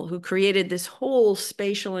Apple, who created this whole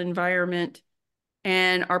spatial environment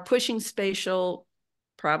and are pushing spatial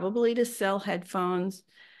probably to sell headphones.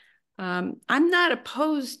 I'm not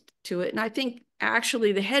opposed to it. And I think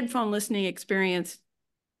actually the headphone listening experience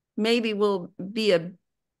maybe will be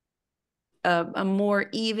a more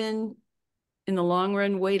even in the long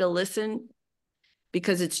run way to listen,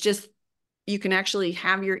 because it's just, you can actually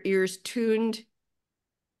have your ears tuned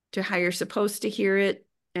to how you're supposed to hear it.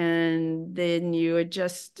 And then you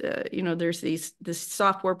adjust, there's these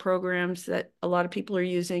software programs that a lot of people are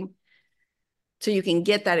using. So you can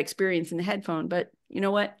get that experience in the headphone. But you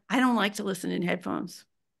know what? I don't like to listen in headphones.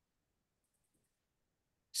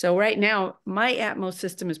 So right now, my Atmos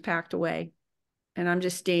system is packed away, and I'm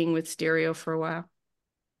just staying with stereo for a while.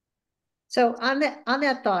 So on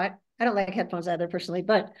that thought, I don't like headphones either personally,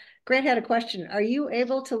 but Grant had a question. Are you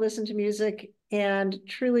able to listen to music and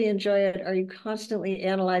truly enjoy it? Are you constantly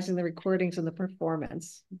analyzing the recordings and the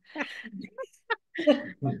performance?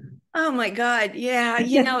 Oh my God. Yeah.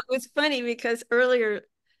 It was funny because earlier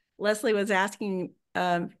Leslie was asking,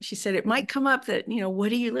 she said, it might come up that,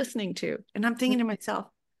 what are you listening to? And I'm thinking to myself,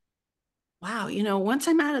 wow, once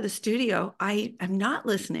I'm out of the studio, I'm not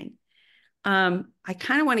listening. I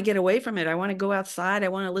kind of want to get away from it. I want to go outside. I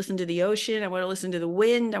want to listen to the ocean. I want to listen to the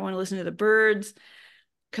wind. I want to listen to the birds,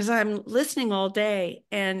 because I'm listening all day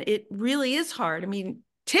and it really is hard. I mean,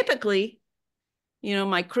 typically,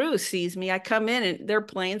 my crew sees me. I come in and they're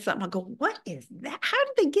playing something. I go, what is that? How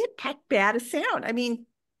did they get that bad a sound? I mean,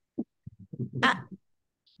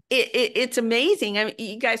 it's amazing. I mean,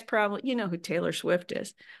 you guys probably, you know who Taylor Swift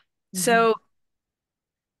is. Mm-hmm. So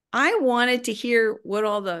I wanted to hear what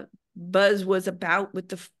all the buzz was about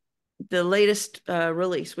with the latest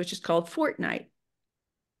release, which is called Fortnite,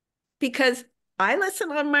 because I listen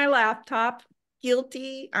on my laptop.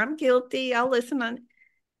 I'm guilty. I'll listen on,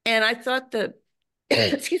 and I thought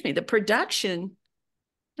excuse me, the production,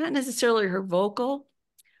 not necessarily her vocal,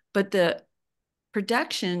 but the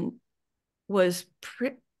production was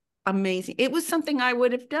amazing. It was something I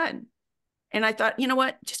would have done. And I thought, you know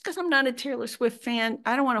what? Just because I'm not a Taylor Swift fan,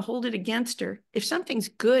 I don't want to hold it against her. If something's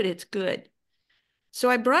good, it's good. So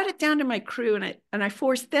I brought it down to my crew and I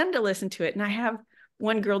forced them to listen to it. And I have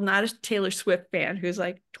one girl, not a Taylor Swift fan, who's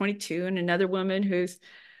like 22, and another woman who's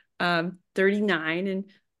 39. And,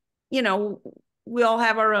 you know, we all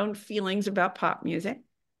have our own feelings about pop music.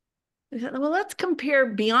 I said, well, let's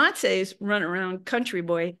compare Beyonce's Run Around Country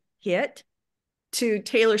Boy hit to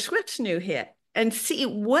Taylor Swift's new hit and see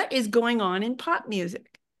what is going on in pop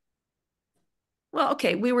music. Well,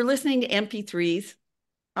 okay, we were listening to MP3s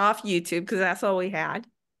off YouTube because that's all we had.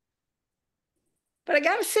 But I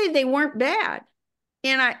got to say, they weren't bad.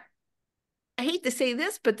 And I hate to say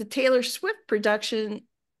this, but the Taylor Swift production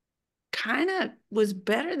kind of was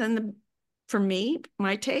better than for me,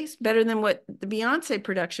 my taste, better than what the Beyonce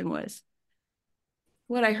production was.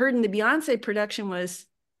 What I heard in the Beyonce production was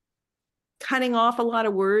cutting off a lot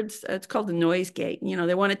of words. It's called the noise gate. You know,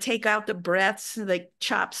 they want to take out the breaths, they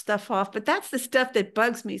chop stuff off, but that's the stuff that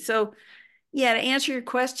bugs me. So yeah, to answer your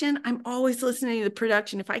question, I'm always listening to the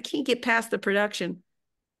production. If I can't get past the production,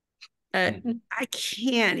 I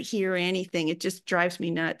can't hear anything. It just drives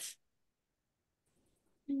me nuts.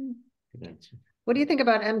 What do you think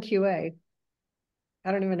about MQA?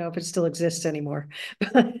 I don't even know if it still exists anymore.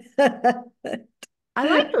 I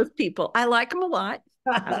like those people. I like them a lot.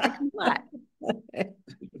 I like them a lot.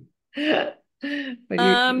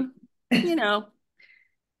 But you know,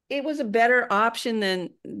 it was a better option than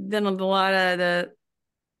a lot of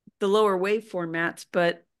the lower wave formats,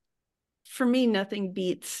 but for me, nothing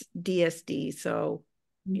beats DSD. So,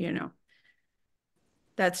 you know,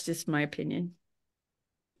 that's just my opinion.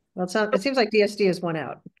 Well, it seems like DSD has won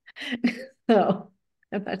out. So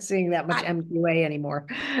I'm not seeing that much MQA anymore.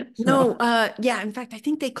 No, yeah. In fact, I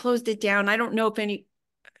think they closed it down. I don't know if anybody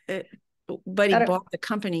bought the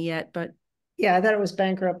company yet, but yeah, I thought it was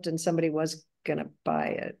bankrupt and somebody was gonna buy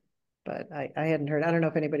it, but I hadn't heard. I don't know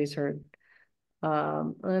if anybody's heard.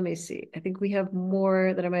 Let me see. I think we have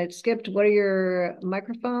more that I might have skipped. What are your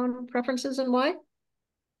microphone preferences and why?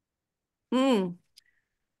 Oh,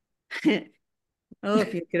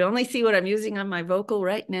 if you could only see what I'm using on my vocal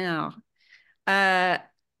right now. Well,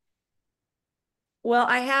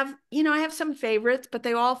 I have some favorites, but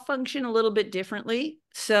they all function a little bit differently.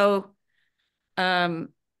 So,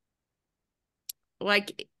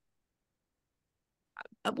 like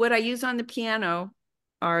what I use on the piano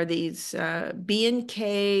are these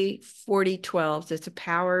B&K 4012s. It's a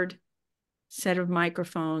powered set of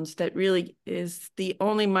microphones that really is the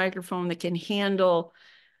only microphone that can handle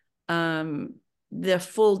the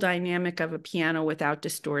full dynamic of a piano without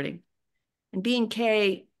distorting. And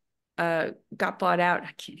B&K got bought out.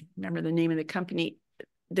 I can't remember the name of the company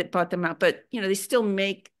that bought them out, but you know, they still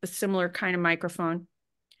make a similar kind of microphone.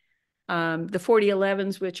 The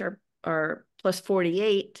 4011s, which are plus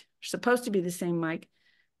 48, are supposed to be the same mic,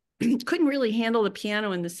 couldn't really handle the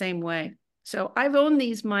piano in the same way. So I've owned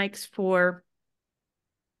these mics for,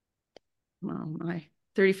 well, my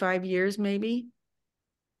 35 years maybe.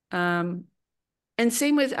 And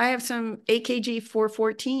same with, I have some AKG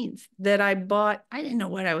 414s that I bought. I didn't know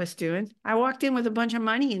what I was doing. I walked in with a bunch of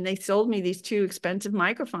money and they sold me these two expensive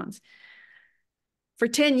microphones. For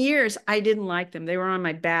 10 years, I didn't like them. They were on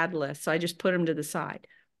my bad list, so I just put them to the side.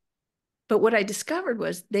 But what I discovered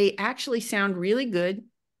was they actually sound really good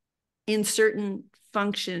in certain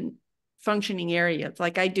functioning areas.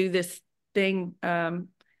 Like I do this thing when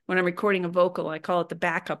I'm recording a vocal, I call it the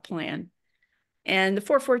backup plan. And the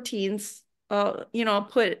 414s, I'll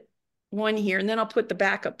put one here and then I'll put the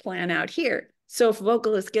backup plan out here. So if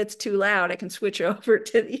vocalist gets too loud, I can switch over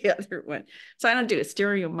to the other one. So I don't do a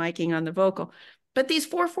stereo miking on the vocal. But these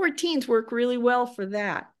 414s work really well for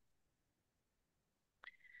that.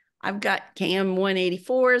 I've got KM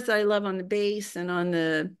 184s that I love on the bass and on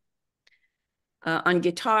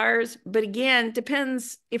guitars. But again,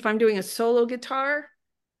 depends if I'm doing a solo guitar.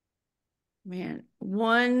 Man,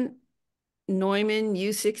 one Neumann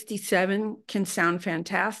U67 can sound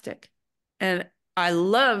fantastic. And I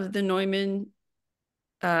love the Neumann,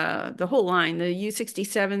 the whole line, the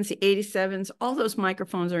U67s, the 87s, all those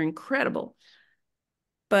microphones are incredible.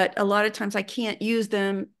 But a lot of times I can't use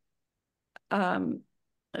them,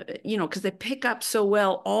 because they pick up so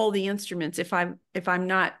well all the instruments if I'm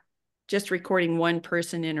not just recording one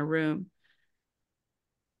person in a room.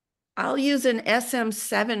 I'll use an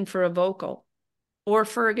SM7 for a vocal or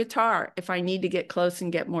for a guitar if I need to get close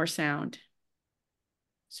and get more sound.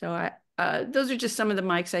 So those are just some of the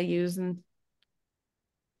mics I use.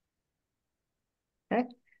 Okay.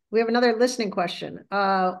 We have another listening question.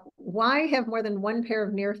 Why have more than one pair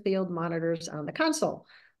of near field monitors on the console?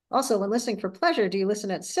 Also, when listening for pleasure, do you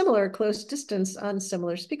listen at similar close distance on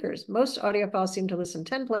similar speakers? Most audiophiles seem to listen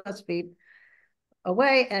 10 plus feet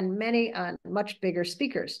away and many on much bigger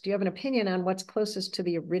speakers. Do you have an opinion on what's closest to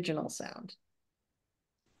the original sound?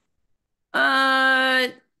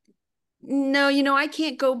 No, I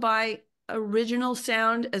can't go by original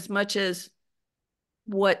sound as much as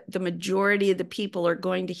what the majority of the people are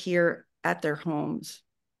going to hear at their homes.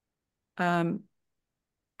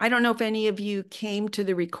 I don't know if any of you came to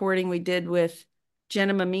the recording we did with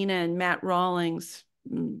Jenna Mamina and Matt Rawlings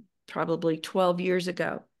probably 12 years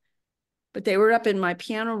ago, but they were up in my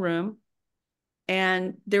piano room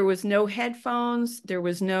and there was no headphones, there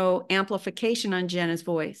was no amplification on Jenna's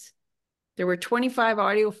voice. There were 25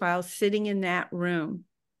 audiophiles sitting in that room.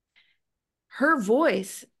 Her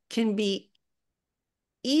voice can be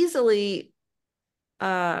easily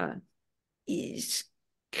kind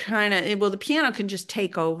of, well, the piano can just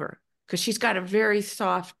take over because she's got a very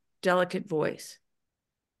soft, delicate voice.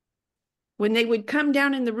 When they would come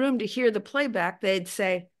down in the room to hear the playback, they'd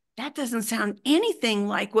say, that doesn't sound anything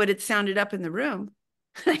like what it sounded up in the room.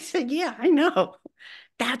 I said, yeah, I know.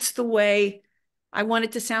 That's the way I want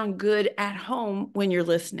it to sound good at home when you're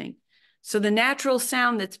listening. So the natural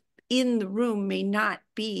sound that's in the room may not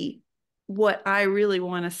be what I really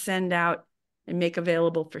want to send out and make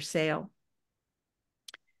available for sale.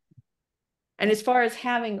 And as far as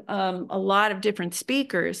having a lot of different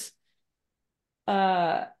speakers,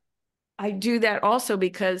 I do that also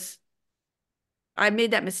because I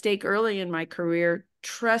made that mistake early in my career,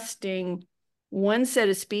 trusting one set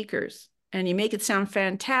of speakers. And you make it sound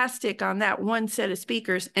fantastic on that one set of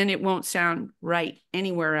speakers, and it won't sound right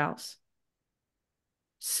anywhere else.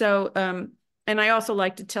 So, and I also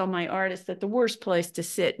like to tell my artists that the worst place to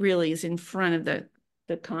sit really is in front of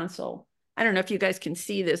the console. I don't know if you guys can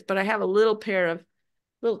see this, but I have a little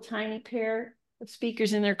tiny pair of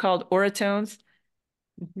speakers in there called Oratones.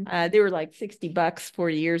 They were like $60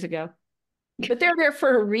 40 years ago, but they're there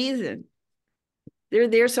for a reason. They're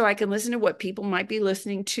there so I can listen to what people might be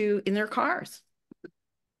listening to in their cars.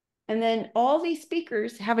 And then all these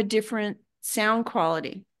speakers have a different sound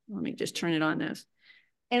quality. Let me just turn it on this.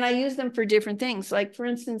 And I use them for different things. Like, for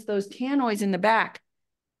instance, those tannoys in the back,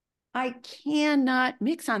 I cannot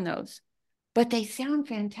mix on those, but they sound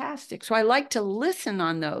fantastic. So I like to listen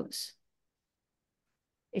on those.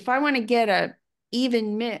 If I want to get a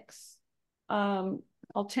even mix, I'll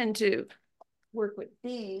tend to work with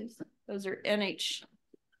these. Those are the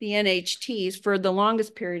NHTs for the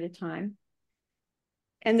longest period of time.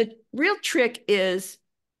 And the real trick is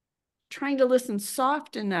trying to listen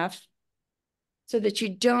soft enough so that you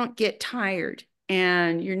don't get tired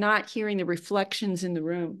and you're not hearing the reflections in the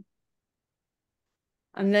room.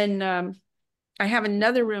 And then I have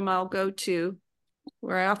another room I'll go to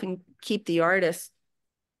where I often keep the artist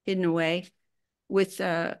hidden away with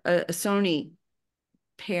a Sony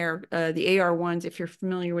pair, the AR1s, if you're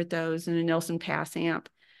familiar with those, and a Nelson Pass amp.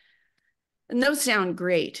 And those sound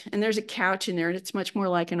great. And there's a couch in there, and it's much more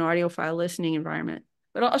like an audiophile listening environment.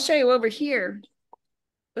 But I'll show you over here.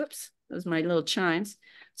 Oops, those are my little chimes.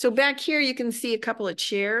 So back here, you can see a couple of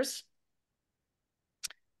chairs.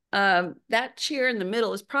 That chair in the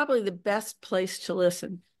middle is probably the best place to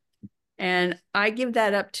listen. And I give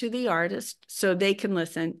that up to the artist so they can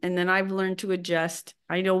listen. And then I've learned to adjust.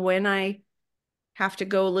 I know when I have to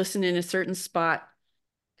go listen in a certain spot.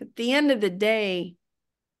 At the end of the day,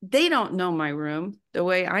 they don't know my room the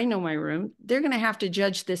way I know my room. They're going to have to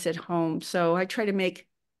judge this at home. So I try to make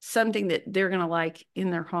something that they're going to like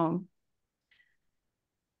in their home.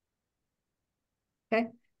 Okay.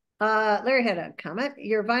 Larry had a comment.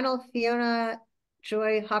 Your vinyl Fiona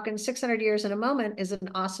Joy Hawkins 600 Years in a Moment is an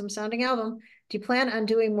awesome sounding album. Do you plan on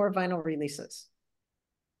doing more vinyl releases?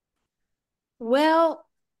 Well,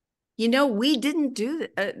 we didn't do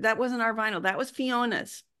that. That wasn't our vinyl. That was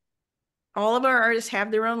Fiona's. All of our artists have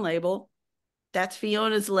their own label. That's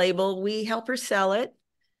Fiona's label. We help her sell it.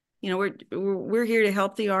 We're here to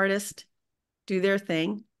help the artist do their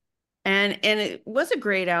thing. And it was a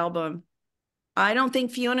great album. I don't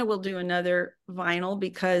think Fiona will do another vinyl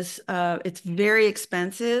because it's very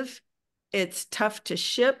expensive. It's tough to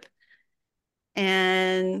ship.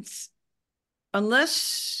 And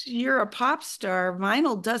unless you're a pop star,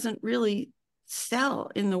 vinyl doesn't really sell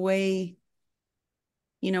in the way,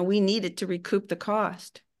 we need it to recoup the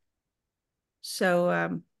cost.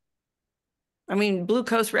 So, Blue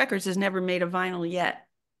Coast Records has never made a vinyl yet.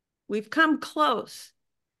 We've come close.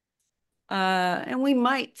 And we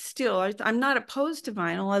might still. I'm not opposed to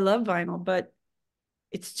vinyl. I love vinyl, but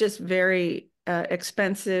it's just very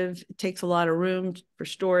expensive. It takes a lot of room for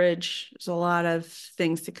storage. There's a lot of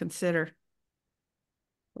things to consider.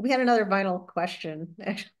 We had another vinyl question.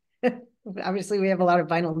 Obviously, we have a lot of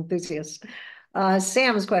vinyl enthusiasts.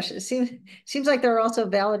 Sam's question. Seems like there are also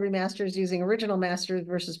valid remasters using original masters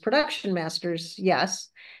versus production masters. Yes.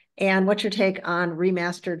 And what's your take on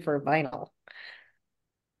remastered for vinyl?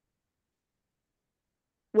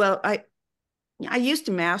 Well, I used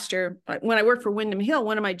to master. When I worked for Windham Hill,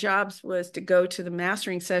 one of my jobs was to go to the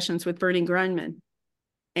mastering sessions with Bernie Grunman.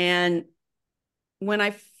 And when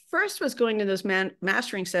I first was going to those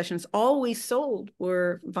mastering sessions, all we sold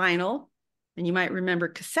were vinyl, and you might remember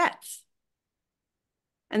cassettes.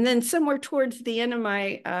 And then somewhere towards the end of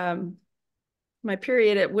my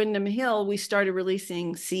period at Windham Hill, we started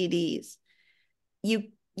releasing CDs.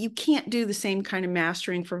 You can't do the same kind of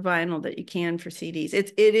mastering for vinyl that you can for CDs.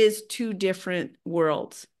 It is two different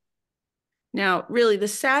worlds. Now, really, the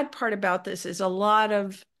sad part about this is a lot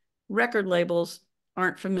of record labels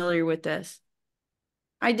aren't familiar with this.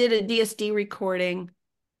 I did a DSD recording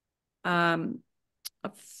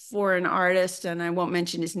for an artist, and I won't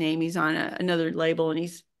mention his name. He's on another label, and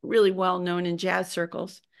he's really well known in jazz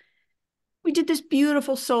circles. We did this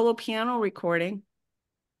beautiful solo piano recording,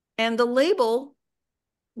 and the label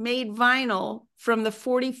made vinyl from the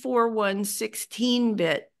 44.1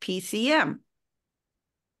 16-bit PCM.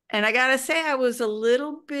 And I gotta say, I was a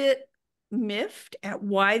little bit miffed at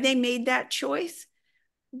why they made that choice.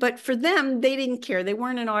 But for them, they didn't care. They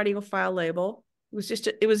weren't an audiophile label.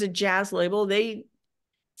 It was a jazz label.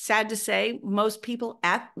 Sad to say, most people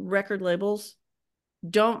at record labels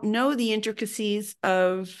don't know the intricacies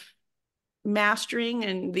of mastering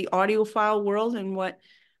and the audiophile world and what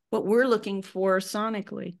we're looking for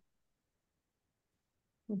sonically.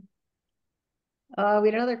 We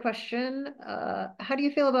had another question. How do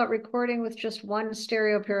you feel about recording with just one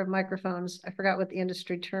stereo pair of microphones? I forgot what the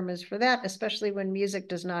industry term is for that, especially when music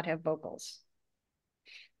does not have vocals.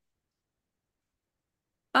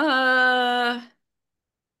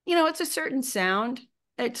 It's a certain sound.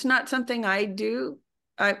 It's not something I do.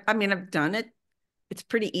 I mean, I've done it. It's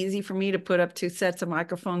pretty easy for me to put up two sets of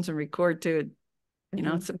microphones and record to,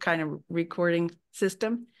 some kind of recording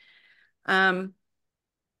system. When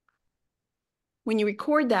you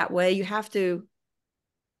record that way, you have to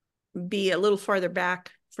be a little farther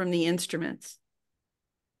back from the instruments.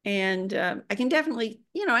 And I can definitely,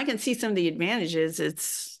 I can see some of the advantages.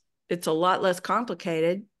 It's a lot less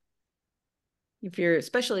complicated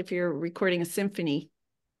especially if you're recording a symphony,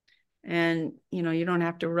 and you don't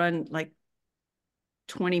have to run like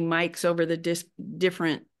 20 mics over the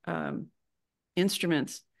different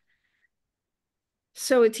instruments.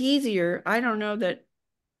 So it's easier. I don't know that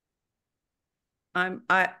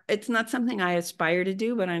it's not something I aspire to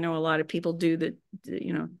do, but I know a lot of people do the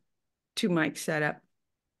two mic setup.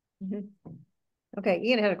 Okay,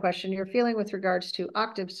 Ian had a question. Your feeling with regards to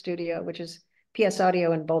Octave Studio, which is PS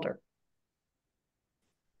Audio in Boulder.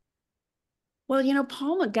 Well,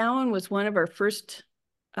 Paul McGowan was one of our first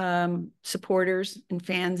supporters and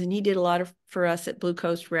fans, and he did a lot for us at Blue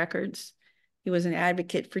Coast Records. He was an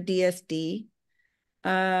advocate for DSD.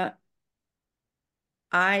 I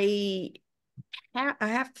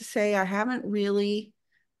have to say, I haven't really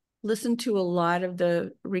listened to a lot of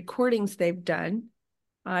the recordings they've done.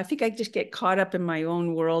 I think I just get caught up in my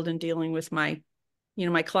own world and dealing with my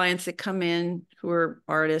clients that come in who are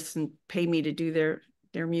artists and pay me to do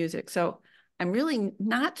their music. So I'm really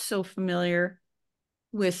not so familiar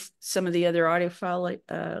with some of the other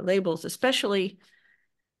audiophile labels, especially,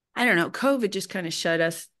 I don't know, COVID just kind of shut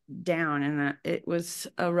us down, and it was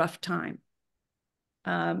a rough time.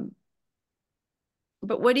 But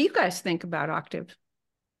what do you guys think about Octave?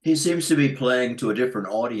 He seems to be playing to a different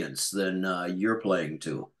audience than you're playing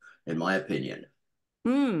to, in my opinion.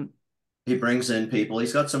 He brings in people.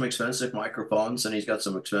 He's got some expensive microphones, and he's got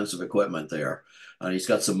some expensive equipment there. And he's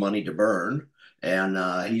got some money to burn. And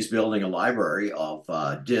he's building a library of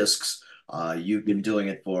discs. You've been doing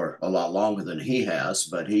it for a lot longer than he has,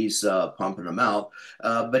 but he's pumping them out.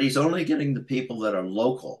 But he's only getting the people that are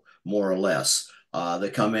local, more or less,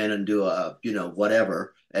 that come in and do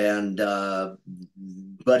whatever. And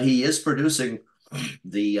but he is producing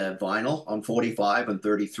the vinyl on 45 and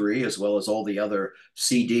 33, as well as all the other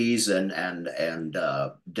CDs and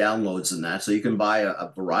downloads and that. So you can buy a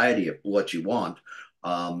variety of what you want.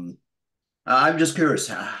 I'm just curious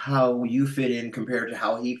how you fit in compared to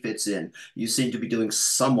how he fits in. You seem to be doing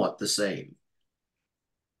somewhat the same.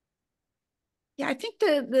 Yeah, I think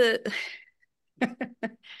the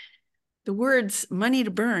the words "money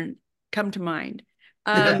to burn" come to mind.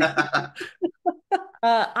 I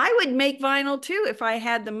would make vinyl too if I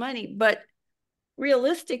had the money, but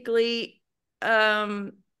realistically,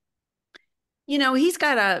 he's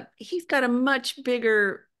got a much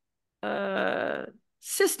bigger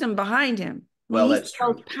system behind him. Well, he that's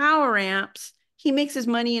sells true. power amps. He makes his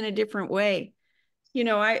money in a different way. You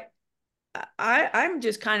know, I'm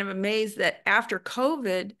just kind of amazed that after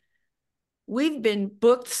COVID, we've been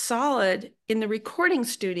booked solid in the recording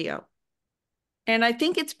studio. And I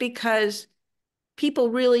think it's because people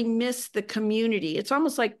really miss the community. It's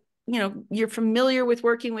almost like, you know, you're familiar with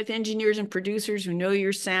working with engineers and producers who know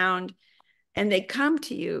your sound, and they come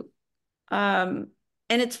to you. And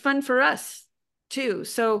it's fun for us too.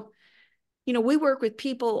 So, you know, we work with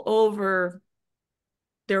people over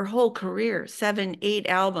their whole career, 7, 8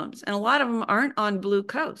 albums, and a lot of them aren't on Blue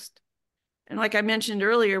Coast. And like I mentioned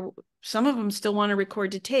earlier, some of them still want to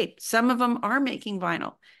record to tape. Some of them are making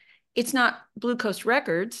vinyl. It's not Blue Coast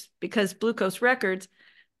Records, because Blue Coast Records,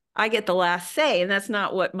 I get the last say, and that's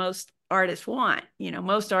not what most artists want. You know,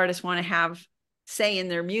 most artists want to have say in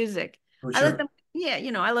their music. For I let sure. them, yeah,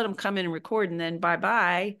 you know, I let them come in and record, and then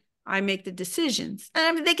bye-bye, I make the decisions. And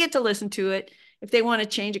I mean, they get to listen to it. If they want to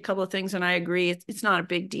change a couple of things and I agree, it's not a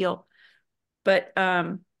big deal. But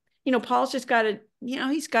you know, Paul's just got a, you know,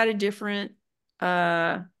 he's got a different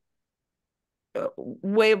way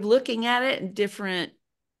of looking at it, and different,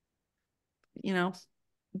 you know,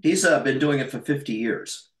 He's been doing it for 50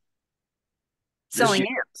 years. This selling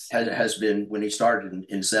year amps. has been when he started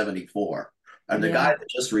in 74. And the Yeah. guy that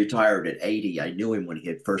just retired at 80, I knew him when he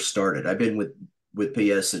had first started. I've been with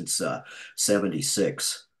PS since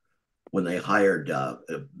 76 when they hired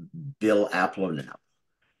Bill Applenapp.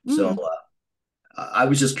 So Mm. I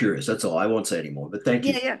was just curious. That's all. I won't say anymore. But thank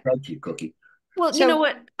Yeah, you. yeah. Thank you, Cookie. Well, you know So,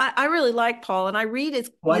 what? I really like Paul, and I read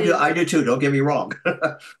Well, I do too. Don't get me wrong.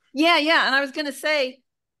 yeah, yeah. And I was going to say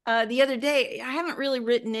the other day, I haven't really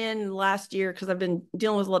written in last year because I've been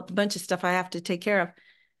dealing with a bunch of stuff I have to take care of.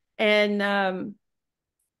 And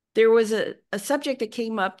there was a subject that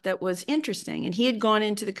came up that was interesting. And he had gone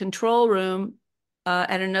into the control room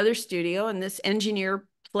at another studio, and this engineer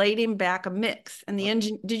played him back a mix. And the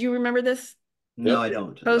engine, did you remember this No, I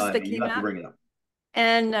don't. post I that mean, you came have to out? bring it up.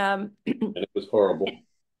 And And it was horrible.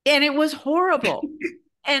 it was horrible.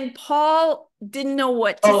 And Paul didn't know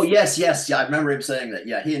what to Oh, say. yes, yes. Yeah, I remember him saying that.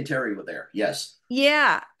 Yeah, he and Terry were there. Yes.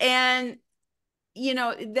 Yeah. And, you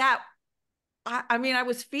know, that, I mean, I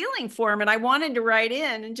was feeling for him, and I wanted to write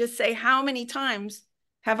in and just say, how many times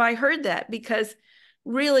have I heard that? Because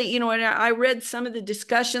really, you know, and I read some of the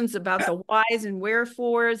discussions about the whys and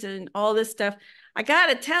wherefores and all this stuff. I got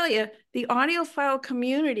to tell you, the audiophile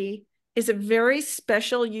community is a very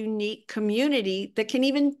special, unique community that can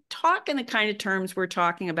even talk in the kind of terms we're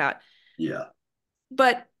talking about. Yeah.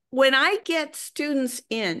 But when I get students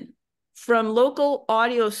in from local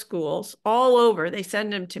audio schools all over, they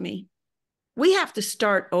send them to me. We have to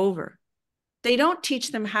start over. They don't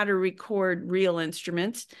teach them how to record real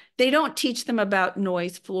instruments. They don't teach them about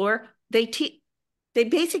noise floor. They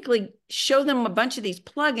basically show them a bunch of these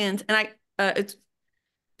plugins, and it's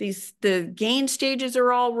the gain stages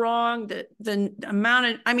are all wrong. The amount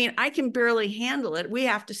of, I mean, I can barely handle it. We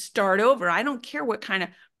have to start over. I don't care what kind of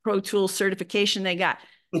Pro Tools certification they got.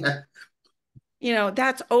 You know,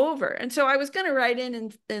 that's over. And so I was going to write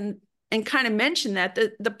in and kind of mention that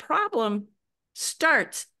the problem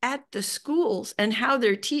starts at the schools and how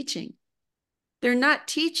they're teaching. They're not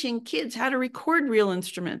teaching kids how to record real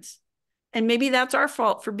instruments. And maybe that's our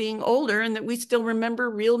fault for being older and that we still remember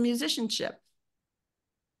real musicianship.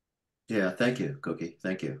 Yeah, thank you, Cookie.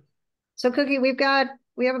 Thank you. so Cookie, we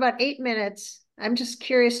have about 8 minutes. I'm just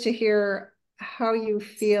curious to hear how you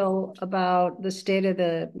feel about the state of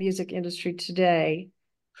the music industry today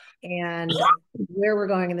and where we're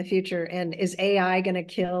going in the future. And is AI going to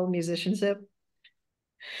kill musicianship?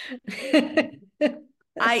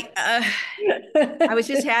 I was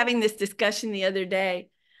just having this discussion the other day.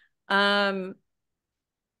 You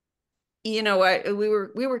know,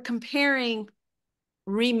 we were comparing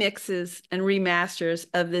remixes and remasters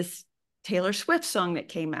of this Taylor Swift song that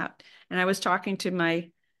came out, and I was talking to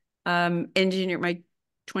my engineer, my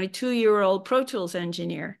 22-year-old Pro Tools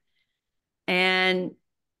engineer, and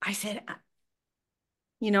I said,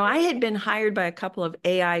 you know, I had been hired by a couple of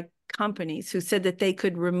AI companies who said that they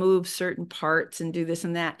could remove certain parts and do this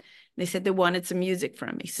and that. They said they wanted some music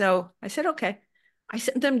from me. So I said, okay. I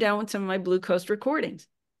sent them down with some of my Blue Coast recordings.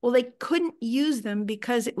 Well, they couldn't use them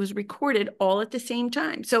because it was recorded all at the same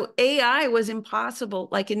time. So AI was impossible.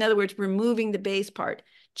 Like, in other words, removing the bass part,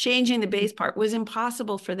 changing the bass part was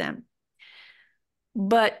impossible for them.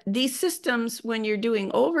 But these systems, when you're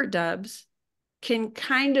doing overdubs, can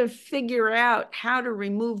kind of figure out how to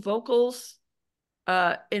remove vocals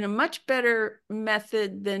in a much better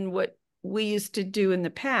method than what we used to do in the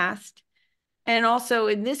past. And also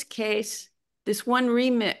in this case, this one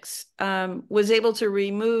remix was able to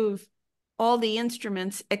remove all the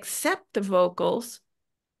instruments except the vocals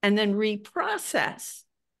and then reprocess.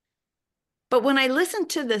 But when I listened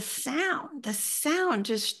to the sound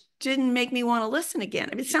just didn't make me want to listen again.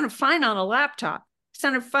 I mean, it sounded fine on a laptop, it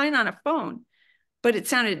sounded fine on a phone, but it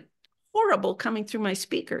sounded horrible coming through my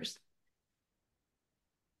speakers.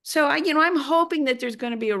 So I'm hoping that there's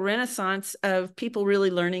going to be a renaissance of people really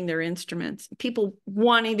learning their instruments, people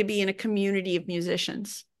wanting to be in a community of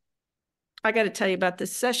musicians. I got to tell you about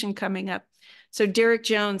this session coming up. So Derek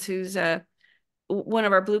Jones, who's one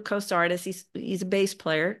of our Blue Coast artists, he's a bass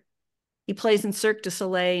player. He plays in Cirque du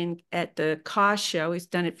Soleil and at the KOS show. He's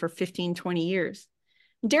done it for 15, 20 years.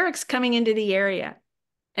 Derek's coming into the area.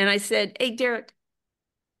 And I said, hey, Derek,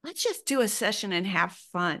 let's just do a session and have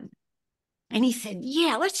fun. And he said,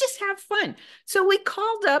 yeah, let's just have fun. So we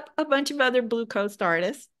called up a bunch of other Blue Coast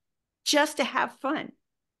artists just to have fun.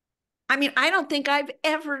 I mean, I don't think I've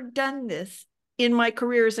ever done this in my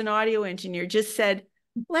career as an audio engineer, just said,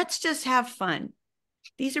 let's just have fun.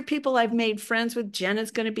 These are people I've made friends with.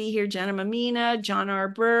 Jenna's going to be here, Jenna Mamina, John R.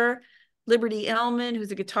 Burr, Liberty Ellman,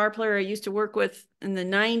 who's a guitar player I used to work with in the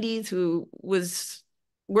 90s, who was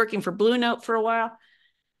working for Blue Note for a while.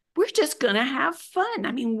 We're just going to have fun.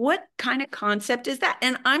 I mean, what kind of concept is that?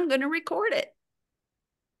 And I'm going to record it.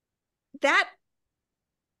 That,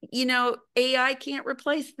 AI can't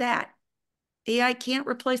replace that. AI can't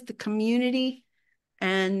replace the community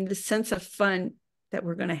and the sense of fun that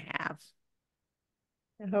we're going to have.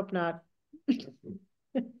 I hope not.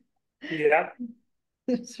 Yeah.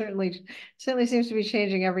 It certainly seems to be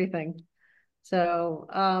changing everything. So,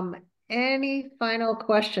 any final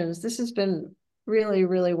questions? This has been really,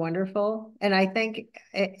 really wonderful. And I think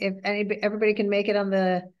if everybody can make it on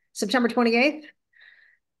the September 28th,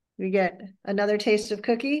 we get another taste of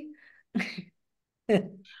cookie.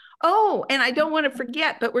 Oh, and I don't want to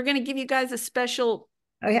forget, but we're going to give you guys a special,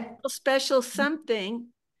 special something.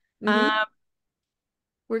 We're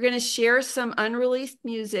going to share some unreleased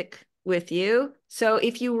music with you. So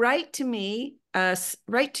if you write to me,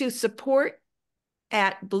 write to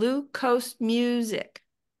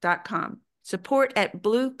support@bluecoastmusic.com.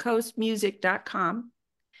 Support@bluecoastmusic.com.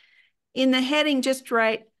 In the heading, just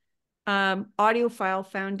write Audiophile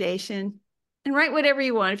Foundation and write whatever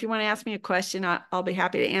you want. If you want to ask me a question, I'll be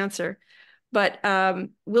happy to answer. But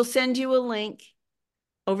we'll send you a link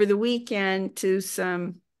over the weekend to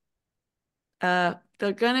some, they're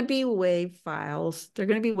going to be WAV files. They're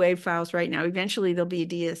going to be WAV files right now. Eventually there'll be a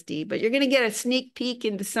DSD, but you're going to get a sneak peek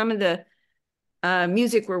into some of the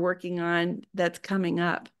music we're working on that's coming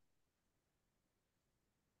up.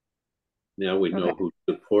 Now we know who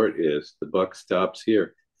support is. The buck stops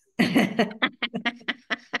here. And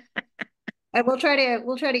we'll try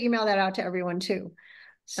to email that out to everyone too.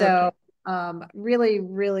 So really,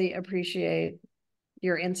 really appreciate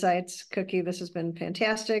your insights, Cookie. This has been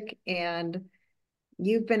fantastic. And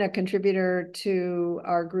you've been a contributor to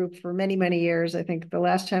our group for many, many years. I think the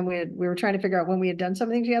last time we were trying to figure out when we had done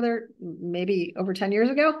something together, maybe over 10 years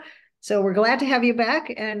ago. So we're glad to have you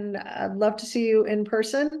back, and I'd love to see you in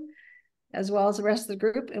person as well as the rest of the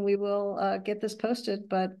group. And we will get this posted,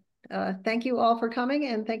 but thank you all for coming.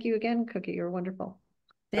 And thank you again, Cookie. You're wonderful.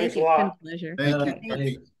 Thank you. Thanks a lot. Pleasure. Thank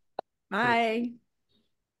you. Bye.